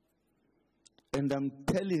 And I'm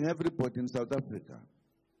telling everybody in South Africa,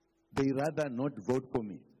 they rather not vote for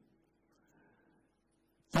me.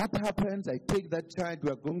 That happens, I take that child, we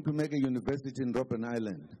are going to make a university in Robben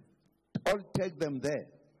Island. I'll take them there.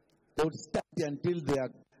 They will study until they are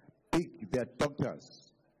big, they are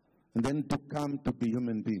doctors, and then to come to be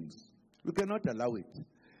human beings. We cannot allow it.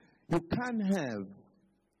 You can't have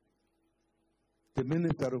the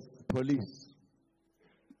Minister of Police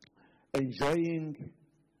enjoying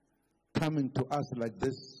coming to us like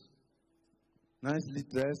this, nicely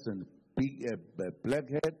dressed and big black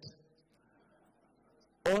hat,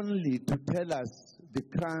 only to tell us the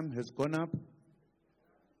crime has gone up,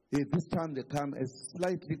 This time they come as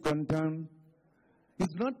slightly gone down.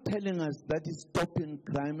 It's not telling us that it's stopping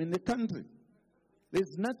crime in the country.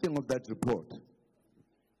 There's nothing of that report.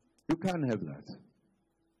 You can't have that.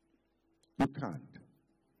 You can't.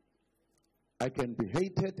 I can be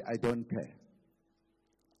hated, I don't care.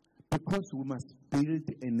 Because we must build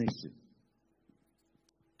a nation,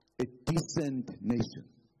 a decent nation.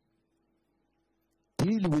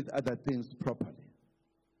 Deal with other things properly.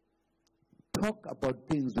 Talk about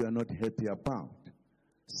things we are not happy about.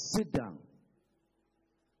 Sit down.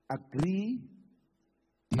 Agree,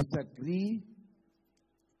 disagree,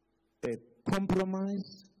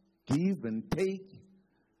 compromise, give and take.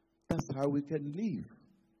 That's how we can live.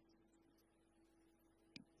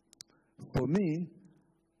 For me,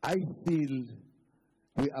 I feel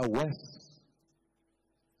we are worse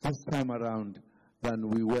this time around than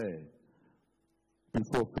we were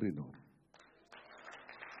before freedom.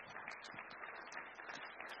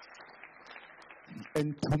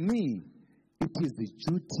 And to me, it is the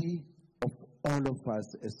duty of all of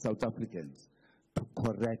us as South Africans to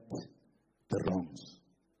correct the wrongs.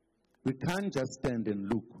 We can't just stand and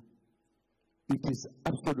look. It is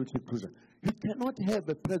absolutely crucial. You cannot have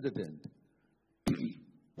a president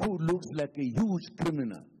who looks like a huge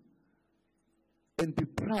criminal and be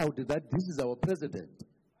proud that this is our president.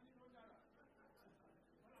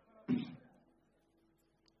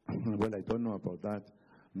 Well, I don't know about that.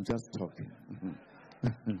 I'm just talking.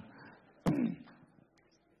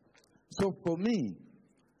 So for me,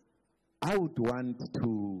 I would want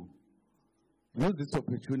to use this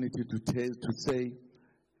opportunity to say,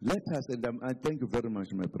 let us, and I thank you very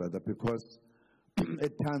much, my brother, because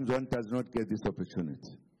at times one does not get this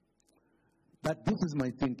opportunity. But this is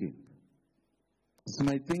my thinking. It's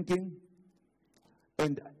my thinking,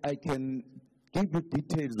 and I can give you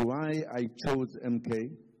details why I chose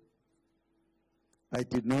MK. I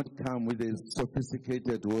did not come with a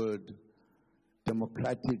sophisticated word,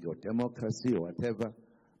 democratic or democracy or whatever,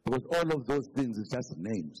 because all of those things is just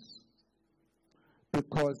names.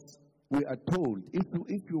 Because we are told, if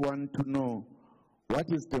you want to know what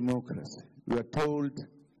is democracy, we are told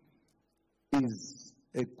is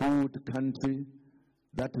a good country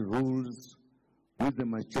that rules with the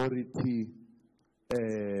majority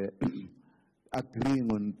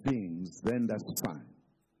agreeing on things, then that's fine.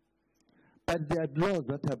 But there are laws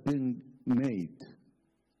that are being made,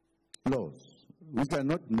 laws, which are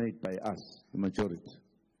not made by us, the majority.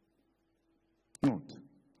 Not.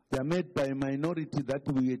 They are made by a minority that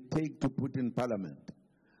we take to put in parliament,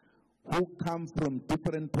 who come from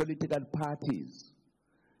different political parties,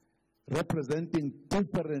 representing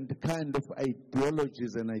different kind of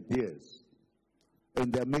ideologies and ideas,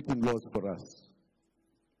 and they are making laws for us.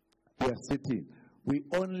 We are sitting. We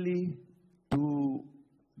only do,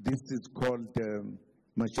 this is called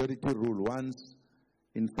majority rule, once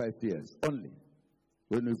in 5 years, only,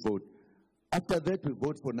 when we vote. After that, we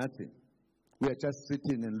vote for nothing. We are just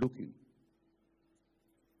sitting and looking.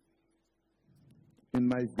 In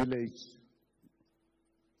my village,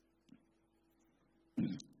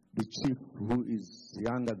 the chief, who is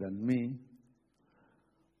younger than me,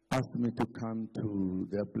 asked me to come to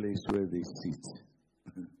their place where they sit.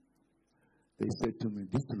 They said to me,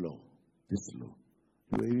 this law, you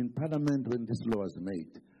were in parliament when this law was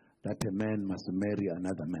made, that a man must marry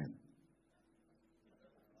another man.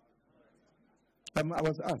 I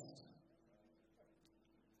was asked.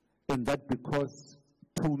 And that because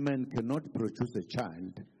two men cannot produce a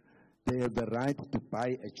child, they have the right to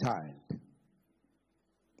buy a child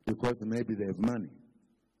because maybe they have money.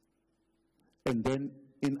 And then,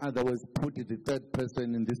 in other words, put the third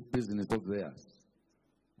person in this business of theirs,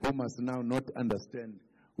 who must now not understand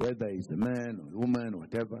whether it's a man or a woman or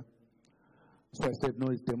whatever. So I said,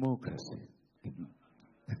 no, it's democracy.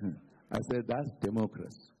 I said, that's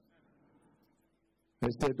democracy. I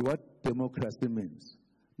said, what democracy means?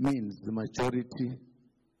 Means the majority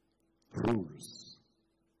rules.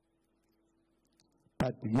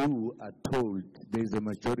 But you are told there is a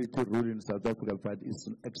majority rule in South Africa, but it's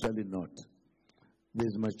actually not.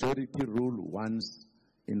 There's majority rule once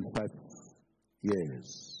in 5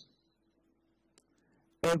 years.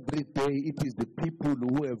 Every day it is the people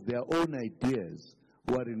who have their own ideas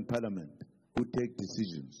who are in parliament who take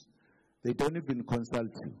decisions. They don't even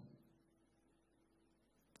consult you.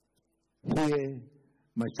 Here,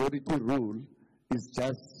 majority rule is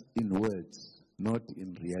just in words, not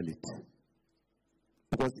in reality.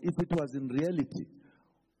 Because if it was in reality,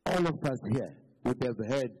 all of us here would have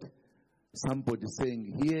heard somebody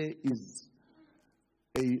saying, here is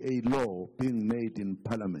a law being made in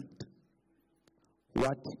parliament.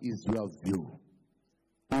 What is your view?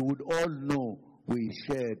 We would all know we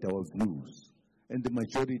shared our views and the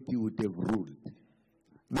majority would have ruled.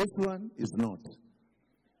 This one is not.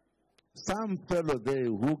 Some fellow there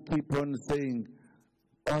who keep on saying,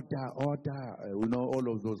 order, order,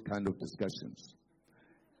 all of those kind of discussions.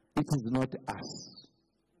 It is not us.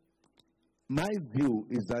 My view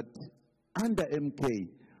is that under MK,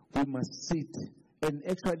 we must sit and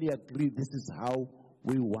actually agree this is how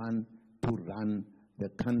we want to run the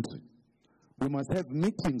country. We must have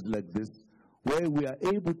meetings like this where we are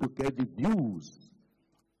able to get the views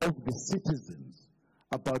of the citizens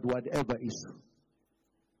about whatever issue.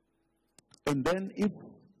 And then if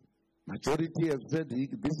majority have said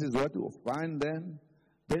this is what we'll find, then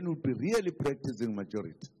we'll be really practicing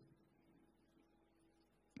majority.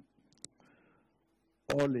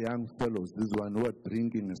 All young fellows, this one who are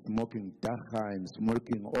drinking and smoking dacha and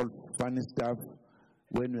smoking all funny stuff,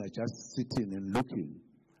 when we are just sitting and looking,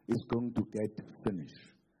 is going to get finished.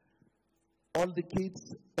 All the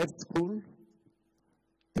kids at school,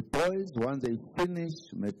 the boys, once they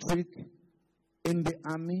finish matric in the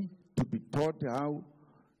army, to be taught how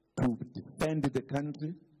to defend the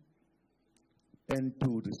country and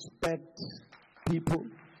to respect people.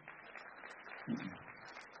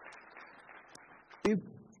 If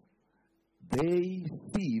they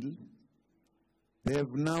feel they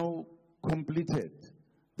have now completed,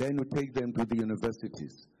 then we take them to the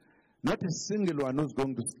universities. Not a single one who's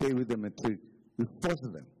going to stay with the matric. We force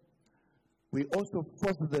them. We also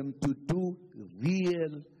force them to do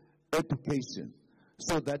real education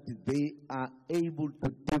so that they are able to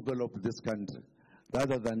develop this country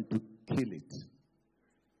rather than to kill it.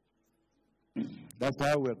 That's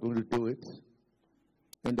how we're going to do it.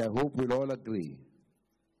 And I hope we'll all agree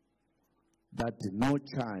that no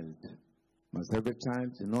child must have a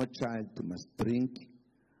child, no child must drink.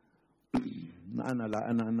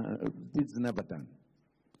 It's never done.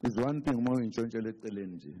 There's one thing more in church. You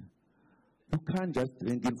can't just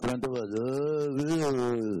drink in front of us.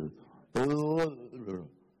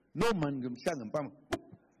 No man can shang and pam.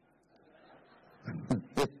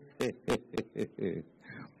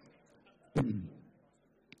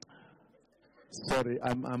 Sorry,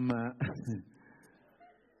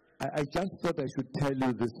 I just thought I should tell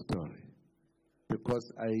you this story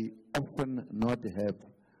because I often not have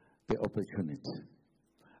the opportunity.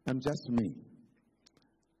 I'm just me.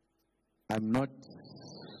 I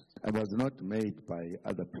was not made by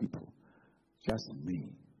other people, just me.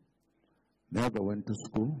 Never went to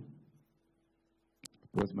school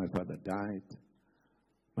because my father died.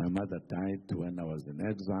 My mother died when I was in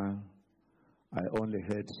exile. I only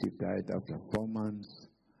heard she died after 4 months.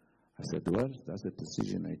 I said, well, that's a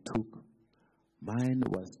decision I took. Mine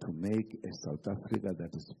was to make a South Africa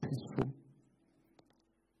that is peaceful,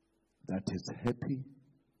 that is happy,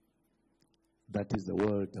 that is the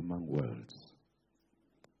world among worlds.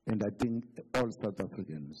 And I think all South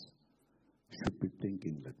Africans should be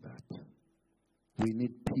thinking like that. We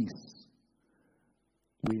need peace.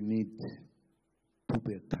 We need to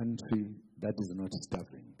be a country that is not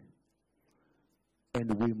starving.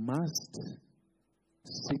 And we must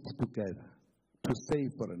sit together to say,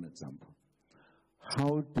 for an example,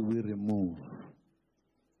 how do we remove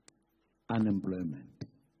unemployment?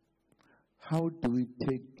 How do we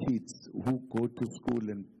take kids who go to school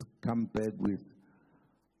and come back with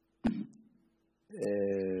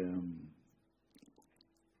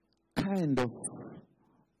kind of,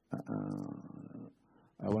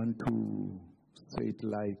 I want to say it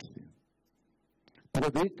lightly,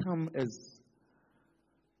 but they come as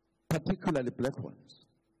particularly black ones.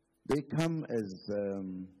 They come as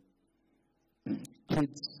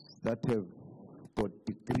kids that have got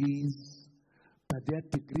degrees, but their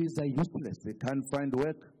degrees are useless. They can't find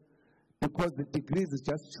work because the degrees is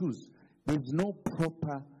just shoes. There's no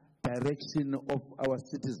proper direction of our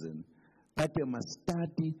citizens that they must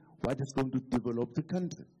study what is going to develop the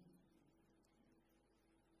country.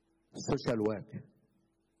 Social work,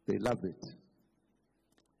 they love it.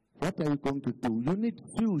 What are you going to do? You need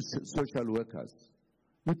few social workers.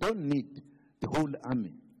 You don't need the whole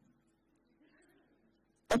army.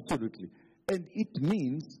 Absolutely. And it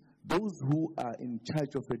means those who are in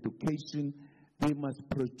charge of education, they must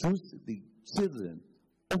produce the children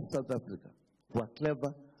of South Africa who are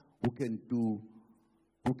clever, who can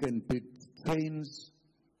build trains,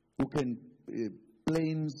 who can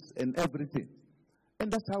planes and everything.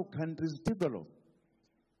 And that's how countries develop.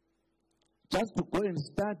 Just to go and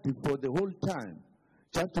study for the whole time,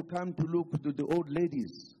 just to come to look to the old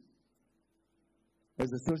ladies.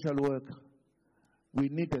 As a social worker, we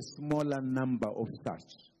need a smaller number of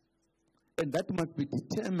such. And that must be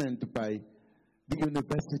determined by the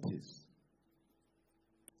universities.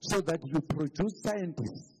 so that you produce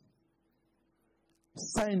scientists.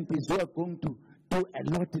 Scientists who are going to do a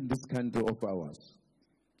lot in this country of ours.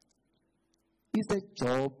 It's a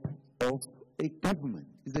job of a government.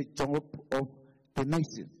 It's a job of the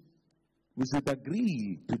nation. We should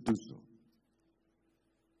agree to do so.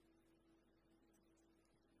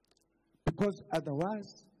 Because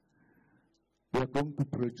otherwise, we are going to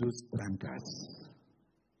produce drunkards.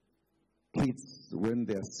 Kids, when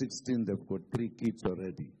they are 16, they've got 3 kids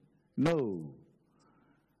already. No.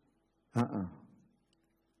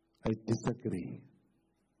 I disagree.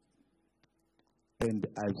 And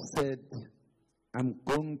I've said, I'm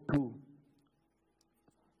going to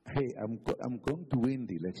win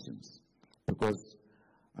the elections, because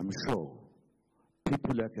I'm sure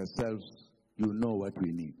people like ourselves, you know what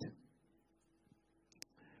we need.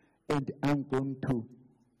 And I'm going to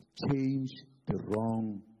change the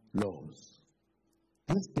wrong laws.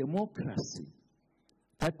 This democracy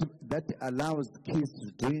that allows kids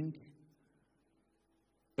to drink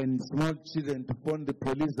and small children to phone the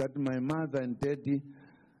police that my mother and daddy,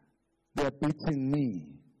 they are beating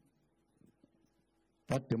me.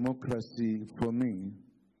 That democracy for me,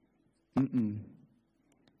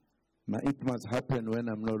 it must happen when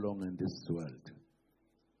I'm no longer in this world.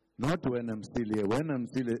 Not when I'm still here. When I'm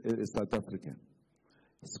still a South African,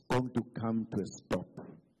 it's going to come to a stop.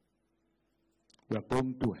 We are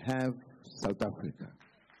going to have South Africa.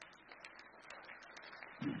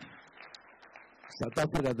 South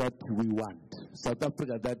Africa that we want. South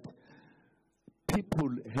Africa that people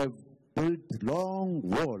have built long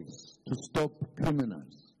walls to stop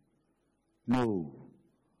criminals. No.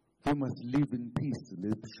 We must live in peace.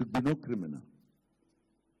 There should be no criminal.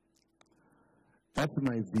 That's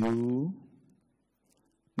my view.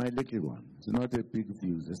 My little one. It's not a big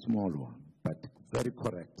view, it's a small one, but very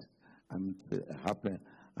correct. I'm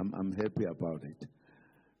happy about it.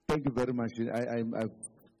 Thank you very much. I've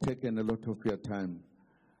taken a lot of your time.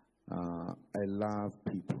 I love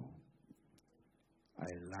people.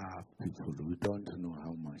 I love people. We don't know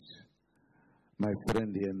how much. My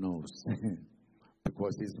friend here knows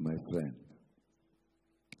because he's my friend.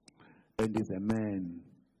 And he's a man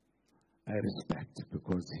I respect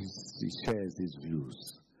because he shares his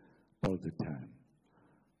views all the time.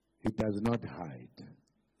 He does not hide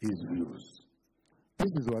his views.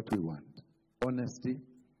 This is what we want. Honesty.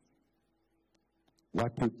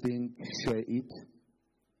 What you think, share it.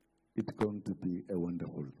 It's going to be a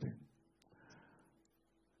wonderful thing.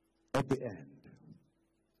 At the end,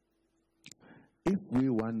 if we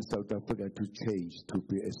want South Africa to change to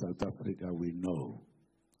be a South Africa we know,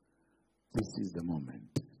 this is the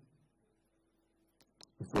moment.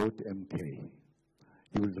 Vote MK.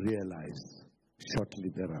 You will realize shortly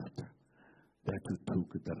thereafter that you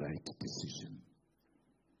took the right decision.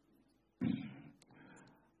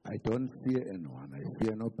 I don't fear anyone. I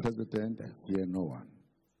fear no president. I fear no one.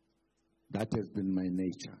 That has been my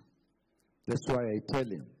nature. That's why I tell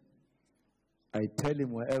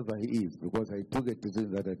him wherever he is, because I took a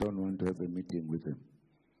decision that I don't want to have a meeting with him.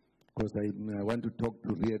 Because I want to talk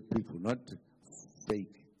to real people, not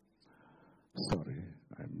fake. Sorry,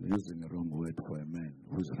 I'm using the wrong word for a man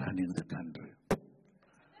who's running the country.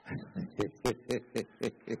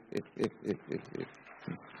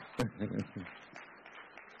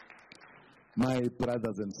 My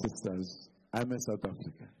brothers and sisters, I'm a South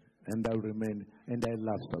African, and I'll remain, and I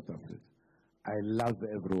love South Africa. I love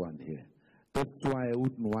everyone here. That's why I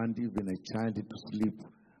wouldn't want even a child to sleep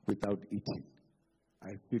without eating.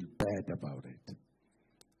 I feel bad about it.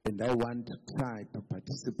 And I want to try to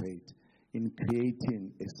participate in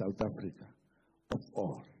creating a South Africa of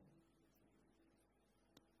all,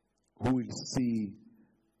 who will see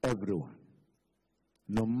everyone,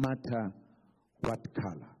 no matter what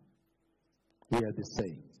color. We are the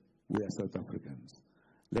same. We are South Africans.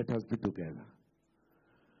 Let us be together.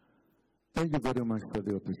 Thank you very much for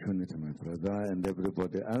the opportunity, my brother, and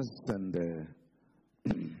everybody else, and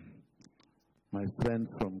my friend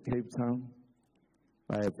from Cape Town.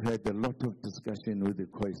 I have had a lot of discussion with the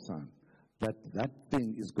Khoisan that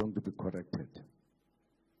thing is going to be corrected.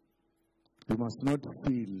 You must not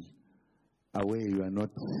feel away you are not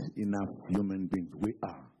enough human beings. We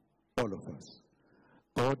are, all of us.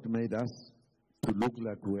 God made us to look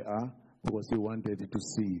like we are because He wanted to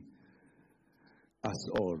see us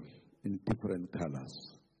all in different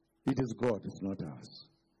colors. It is God, it's not us.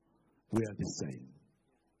 We are the same.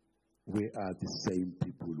 We are the same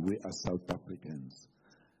people. We are South Africans.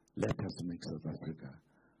 Let us make South Africa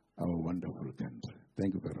our wonderful country.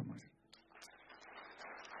 Thank you very much.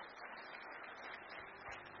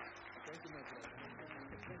 Thank you, my brother.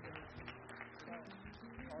 Can I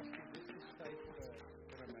ask you just to stay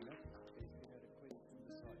for a minute?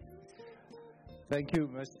 Thank you,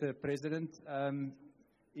 Mr. President.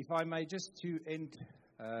 If I may just to end,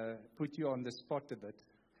 put you on the spot a bit,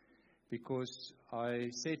 because I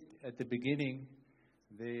said at the beginning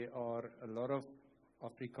there are a lot of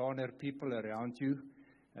Afrikaner people around you,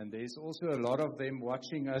 and there's also a lot of them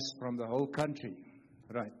watching us from the whole country.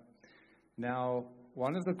 Right. Now,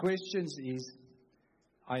 one of the questions is,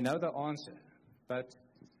 I know the answer, but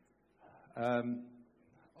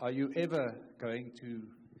are you ever going to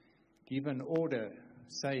give an order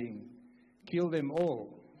saying, kill them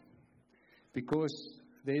all? Because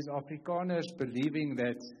there's Afrikaners believing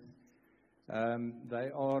that they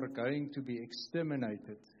are going to be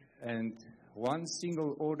exterminated, and one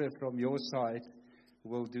single order from your side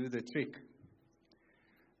will do the trick.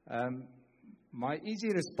 My easy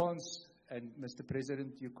response, and Mr.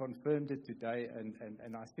 President, you confirmed it today,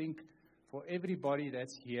 and I think for everybody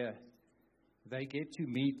that's here, they get to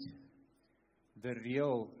meet the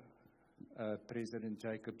real President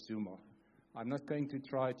Jacob Zuma. I'm not going to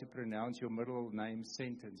try to pronounce your middle name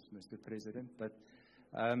sentence, Mr. President, but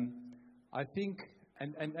I think,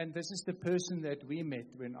 and this is the person that we met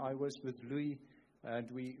when I was with Louis,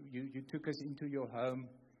 and you took us into your home,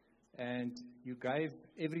 and you gave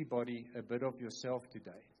everybody a bit of yourself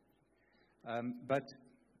today. But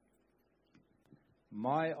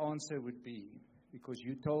my answer would be, because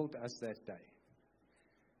you told us that day,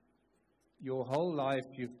 your whole life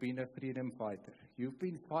you've been a freedom fighter. You've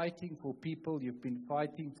been fighting for people. You've been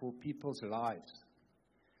fighting for people's lives.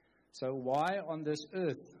 So why on this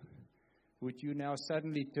earth would you now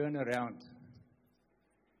suddenly turn around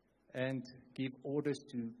and give orders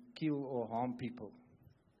to kill or harm people?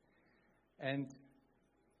 And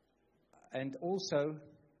also,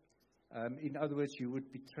 in other words, you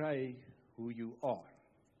would betray who you are.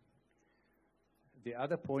 The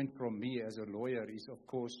other point from me as a lawyer is, of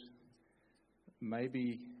course,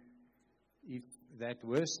 maybe if that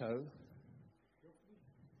were so,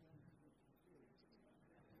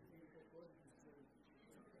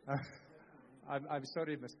 I'm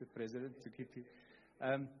sorry, Mr. President, to keep you,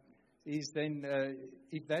 is then,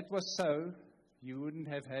 if that was so, you wouldn't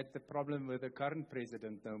have had the problem with the current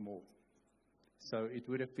president no more. So it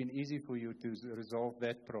would have been easy for you to resolve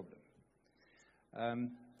that problem.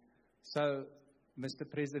 So, Mr.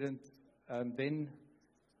 President, then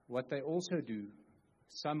what they also do,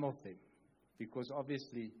 some of them, because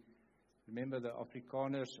obviously, remember the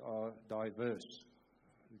Afrikaners are diverse.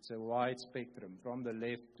 It's a wide spectrum, from the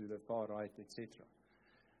left to the far right, etc.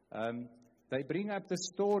 They bring up the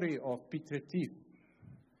story of Piet Retief,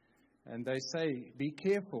 and they say, be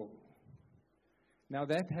careful. Now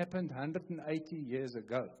that happened 180 years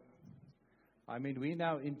ago. I mean, we're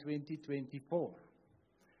now in 2024.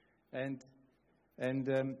 And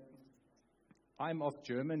I'm of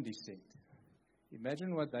German descent.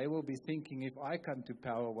 Imagine what they will be thinking if I come to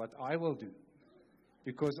power, what I will do.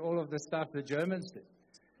 Because all of the stuff the Germans did.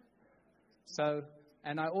 So,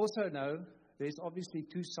 and I also know there's obviously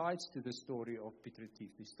two sides to the story of Piet Retief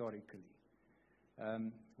historically,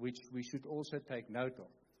 which we should also take note of.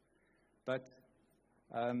 But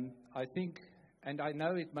I think, and I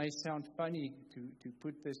know it may sound funny to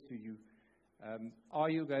put this to you, are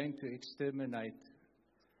you going to exterminate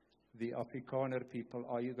the Afrikaner people?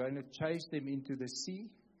 Are you going to chase them into the sea?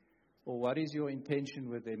 Or what is your intention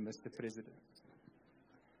with them, Mr. President?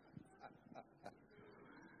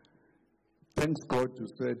 Thanks God to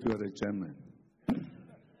say you are a German.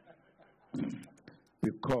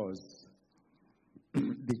 Because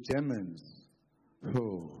the Germans,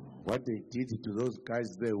 what they did to those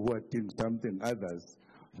guys there who are doing something others.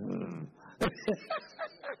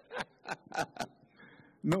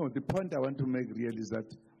 No, the point I want to make really is that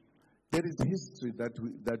there is history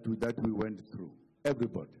that we went through,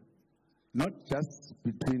 everybody. Not just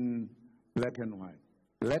between black and white,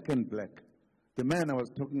 black and black. The man I was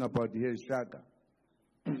talking about here, Shaka,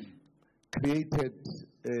 created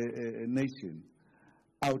a nation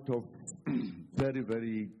out of very,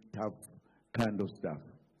 very tough kind of stuff.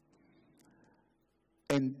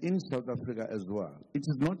 And in South Africa as well, it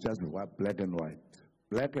is not just black and white,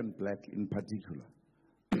 black and black in particular.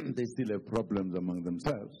 They still have problems among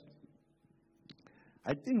themselves.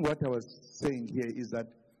 I think what I was saying here is that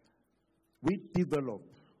we develop,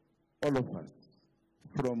 all of us,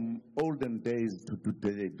 from olden days to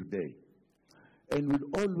today. And we'll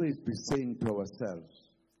always be saying to ourselves,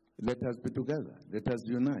 let us be together, let us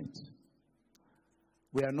unite.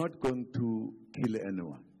 We are not going to kill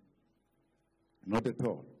anyone. Not at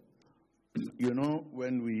all. You know,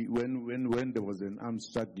 when there was an armed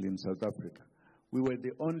struggle in South Africa, we were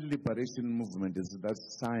the only liberation movement that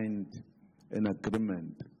signed an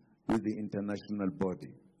agreement with the international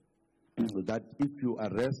body. that if you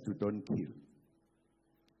arrest, you don't kill.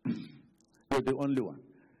 You're the only one.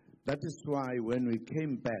 That is why when we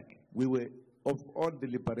came back, we were, of all the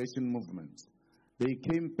liberation movements, they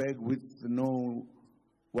came back with no,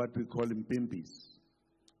 what we call Mpimpis.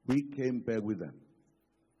 We came back with them,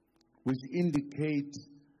 which indicates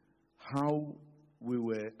how we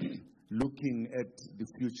were looking at the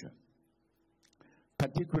future,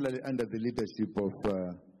 particularly under the leadership of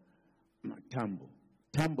Tambo.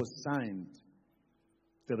 Tambo signed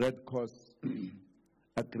the Red Cross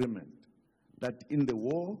agreement that in the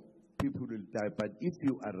war, people will die, but if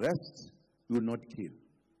you arrest, you will not kill.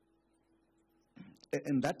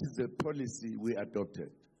 And that is the policy we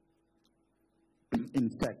adopted. In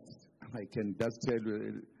fact, I can just tell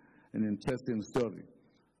you an interesting story.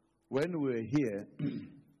 When we were here,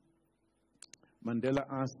 Mandela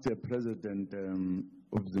asked the president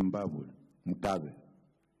of Zimbabwe, Mugabe,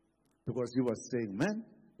 because he was saying, man,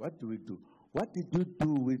 what do we do? What did you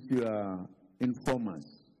do with your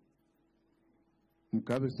informers?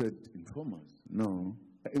 Mugabe said, informers? No.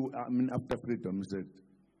 I mean, after freedom, he said,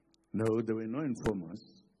 no, there were no informers.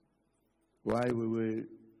 Why we were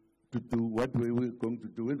to do, what were we going to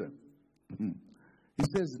do with them? He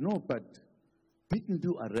says, no, but didn't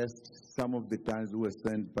you arrest some of the guys who were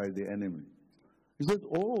sent by the enemy? He said,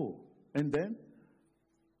 oh, and then?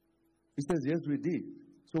 He says, yes, we did.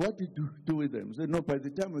 So what did you do with them? He said, no, by the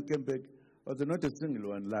time we came back, there was not a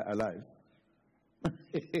single one alive.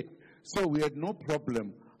 So we had no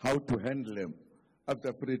problem how to handle them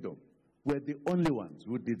after freedom. We're the only ones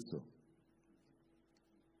who did so.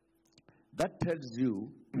 That tells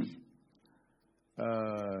you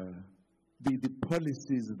the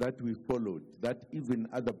policies that we followed, that even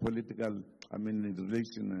other political,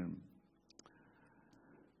 relation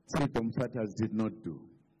freedom fighters did not do.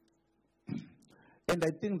 And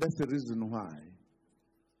I think that's the reason why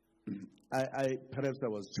perhaps I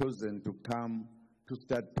was chosen to come to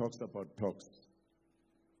start talks about talks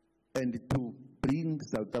and to bring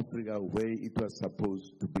South Africa where it was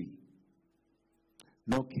supposed to be.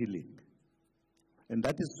 No killing. And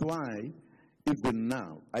that is why, even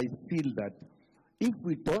now, I feel that if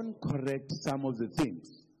we don't correct some of the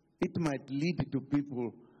things, it might lead to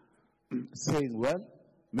people saying, well,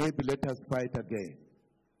 maybe let us fight again.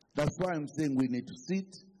 That's why I'm saying we need to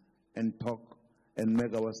sit and talk and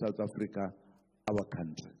make our South Africa our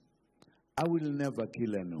country. I will never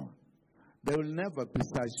kill anyone. There will never be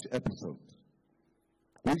such episodes,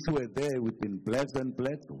 which were there within blacks and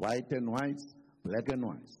blacks, white and whites, black and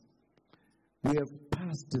whites. We have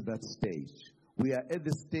passed that stage. We are at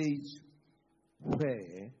the stage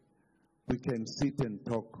where we can sit and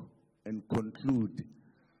talk and conclude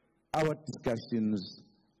our discussions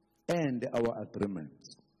and our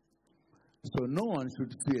agreements. So no one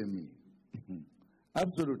should fear me.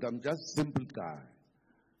 Absolutely, I'm just a simple guy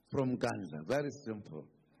from Ghana, very simple.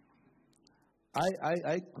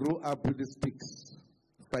 I grew up with the sticks,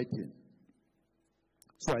 fighting.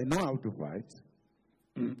 So I know how to fight.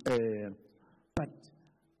 But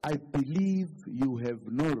I believe you have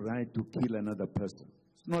no right to kill another person.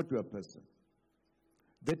 It's not your person.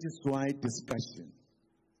 That is why discussion,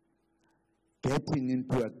 getting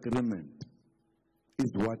into agreement,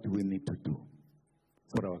 is what we need to do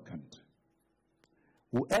for our country.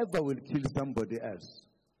 Whoever will kill somebody else,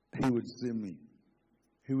 he will see me.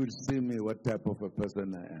 He will see me what type of a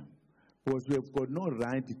person I am. Because we have got no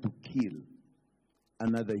right to kill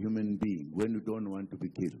another human being when you don't want to be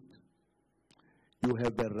killed. You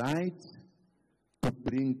have the right to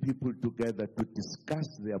bring people together to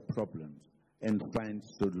discuss their problems and find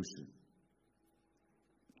solutions.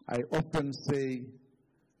 I often say,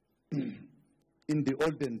 in the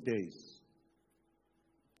olden days,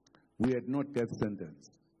 we had no death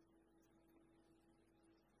sentence.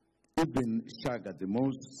 Even Shaka, the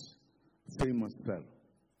most famous fellow.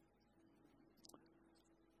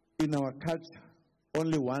 In our culture,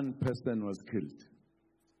 only one person was killed.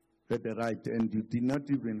 Had the right, and you did not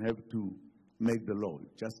even have to make the law,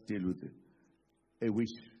 just deal with it. A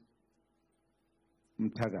wish.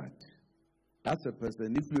 Mtagat. That's a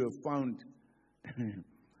person, if you are found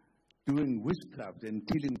doing witchcraft and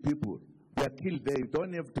killing people, they are killed there, you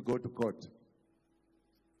don't have to go to court.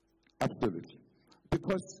 Absolutely.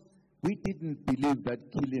 Because we didn't believe that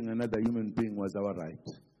killing another human being was our right.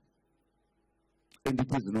 And it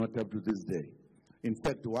is not up to this day. In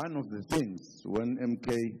fact, one of the things, when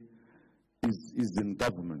MK is in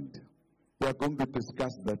government, we are going to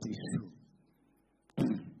discuss that issue.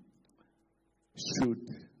 Should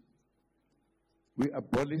we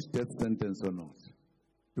abolish death sentence or not?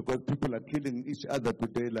 Because people are killing each other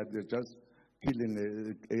today like they're just killing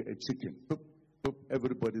a chicken. Boop, boop,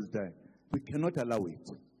 everybody's dying. We cannot allow it.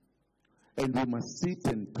 And we must sit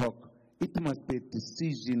and talk. It must be a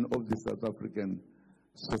decision of the South African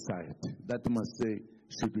society that must say,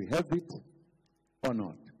 should we have it or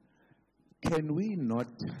not? Can we not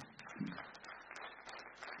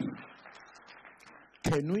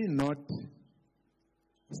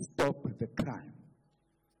stop the crime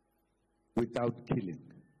without killing?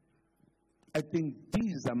 I think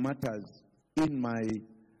these are matters, in my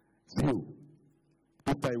view,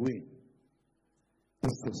 if I win, the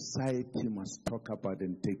society must talk about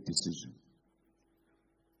and take decision.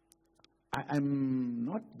 I'm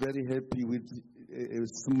not very happy with a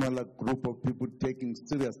smaller group of people taking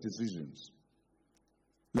serious decisions,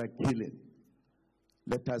 like killing.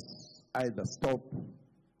 Let us either stop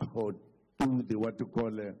or do the what you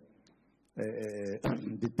call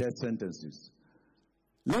the death sentences.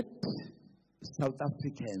 Let South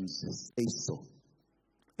Africans say so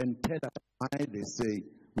and tell us why they say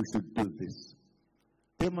we should do this.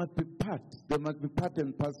 They must be part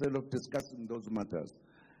and parcel of discussing those matters.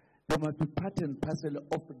 They must be part and parcel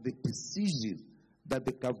of the decision that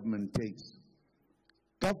the government takes.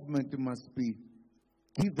 Government must be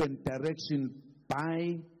given direction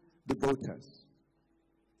by the voters.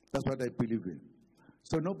 That's what I believe in.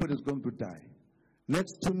 So nobody's going to die.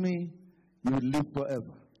 Next to me, you will live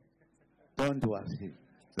forever. Don't worry.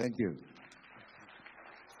 Thank you.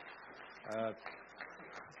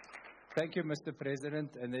 Thank you, Mr.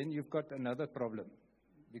 President. And then you've got another problem.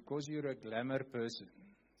 Because you're a glamour person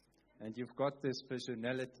and you've got this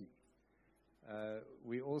personality,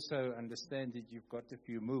 we also understand that you've got a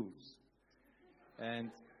few moves.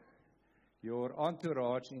 And your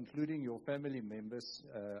entourage, including your family members,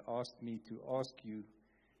 asked me to ask you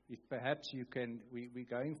if perhaps you can, we're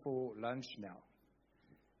going for lunch now,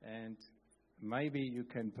 and maybe you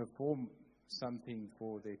can perform something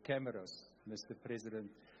for the cameras, Mr.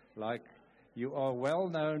 President. Like, you are well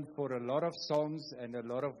known for a lot of songs and a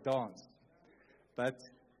lot of dance, but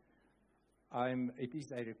it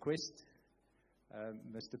is a request,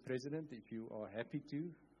 Mr. President, if you are happy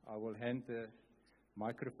to, I will hand the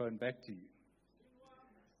microphone back to you.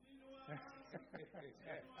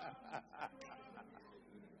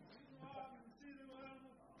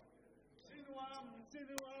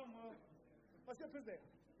 Mr. President.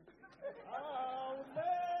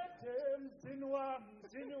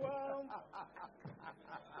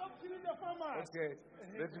 Okay,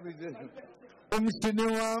 let me just.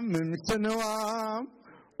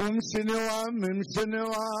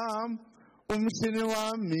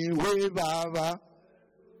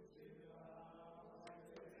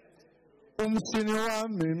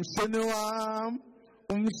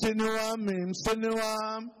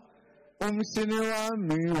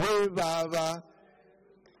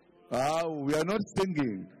 We are not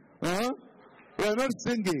singing. Huh? We are not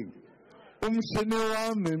singing.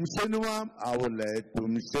 I will let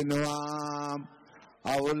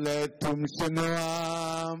I will let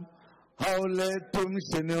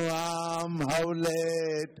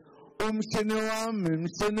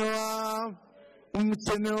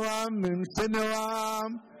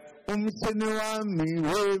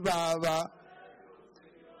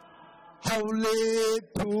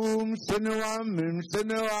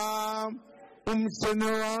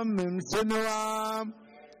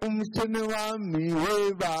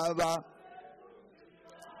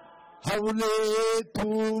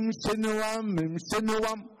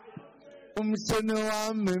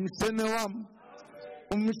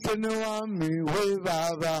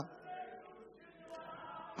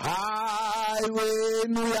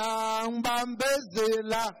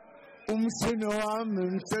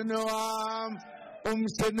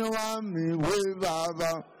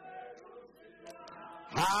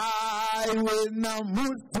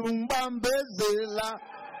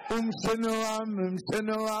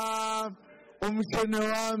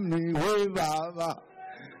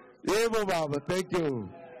Thank you.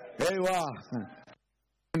 Hey, wow.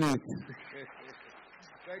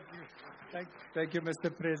 Thank you,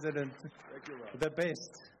 Mr. President. Thank you, The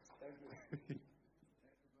best. Thank you.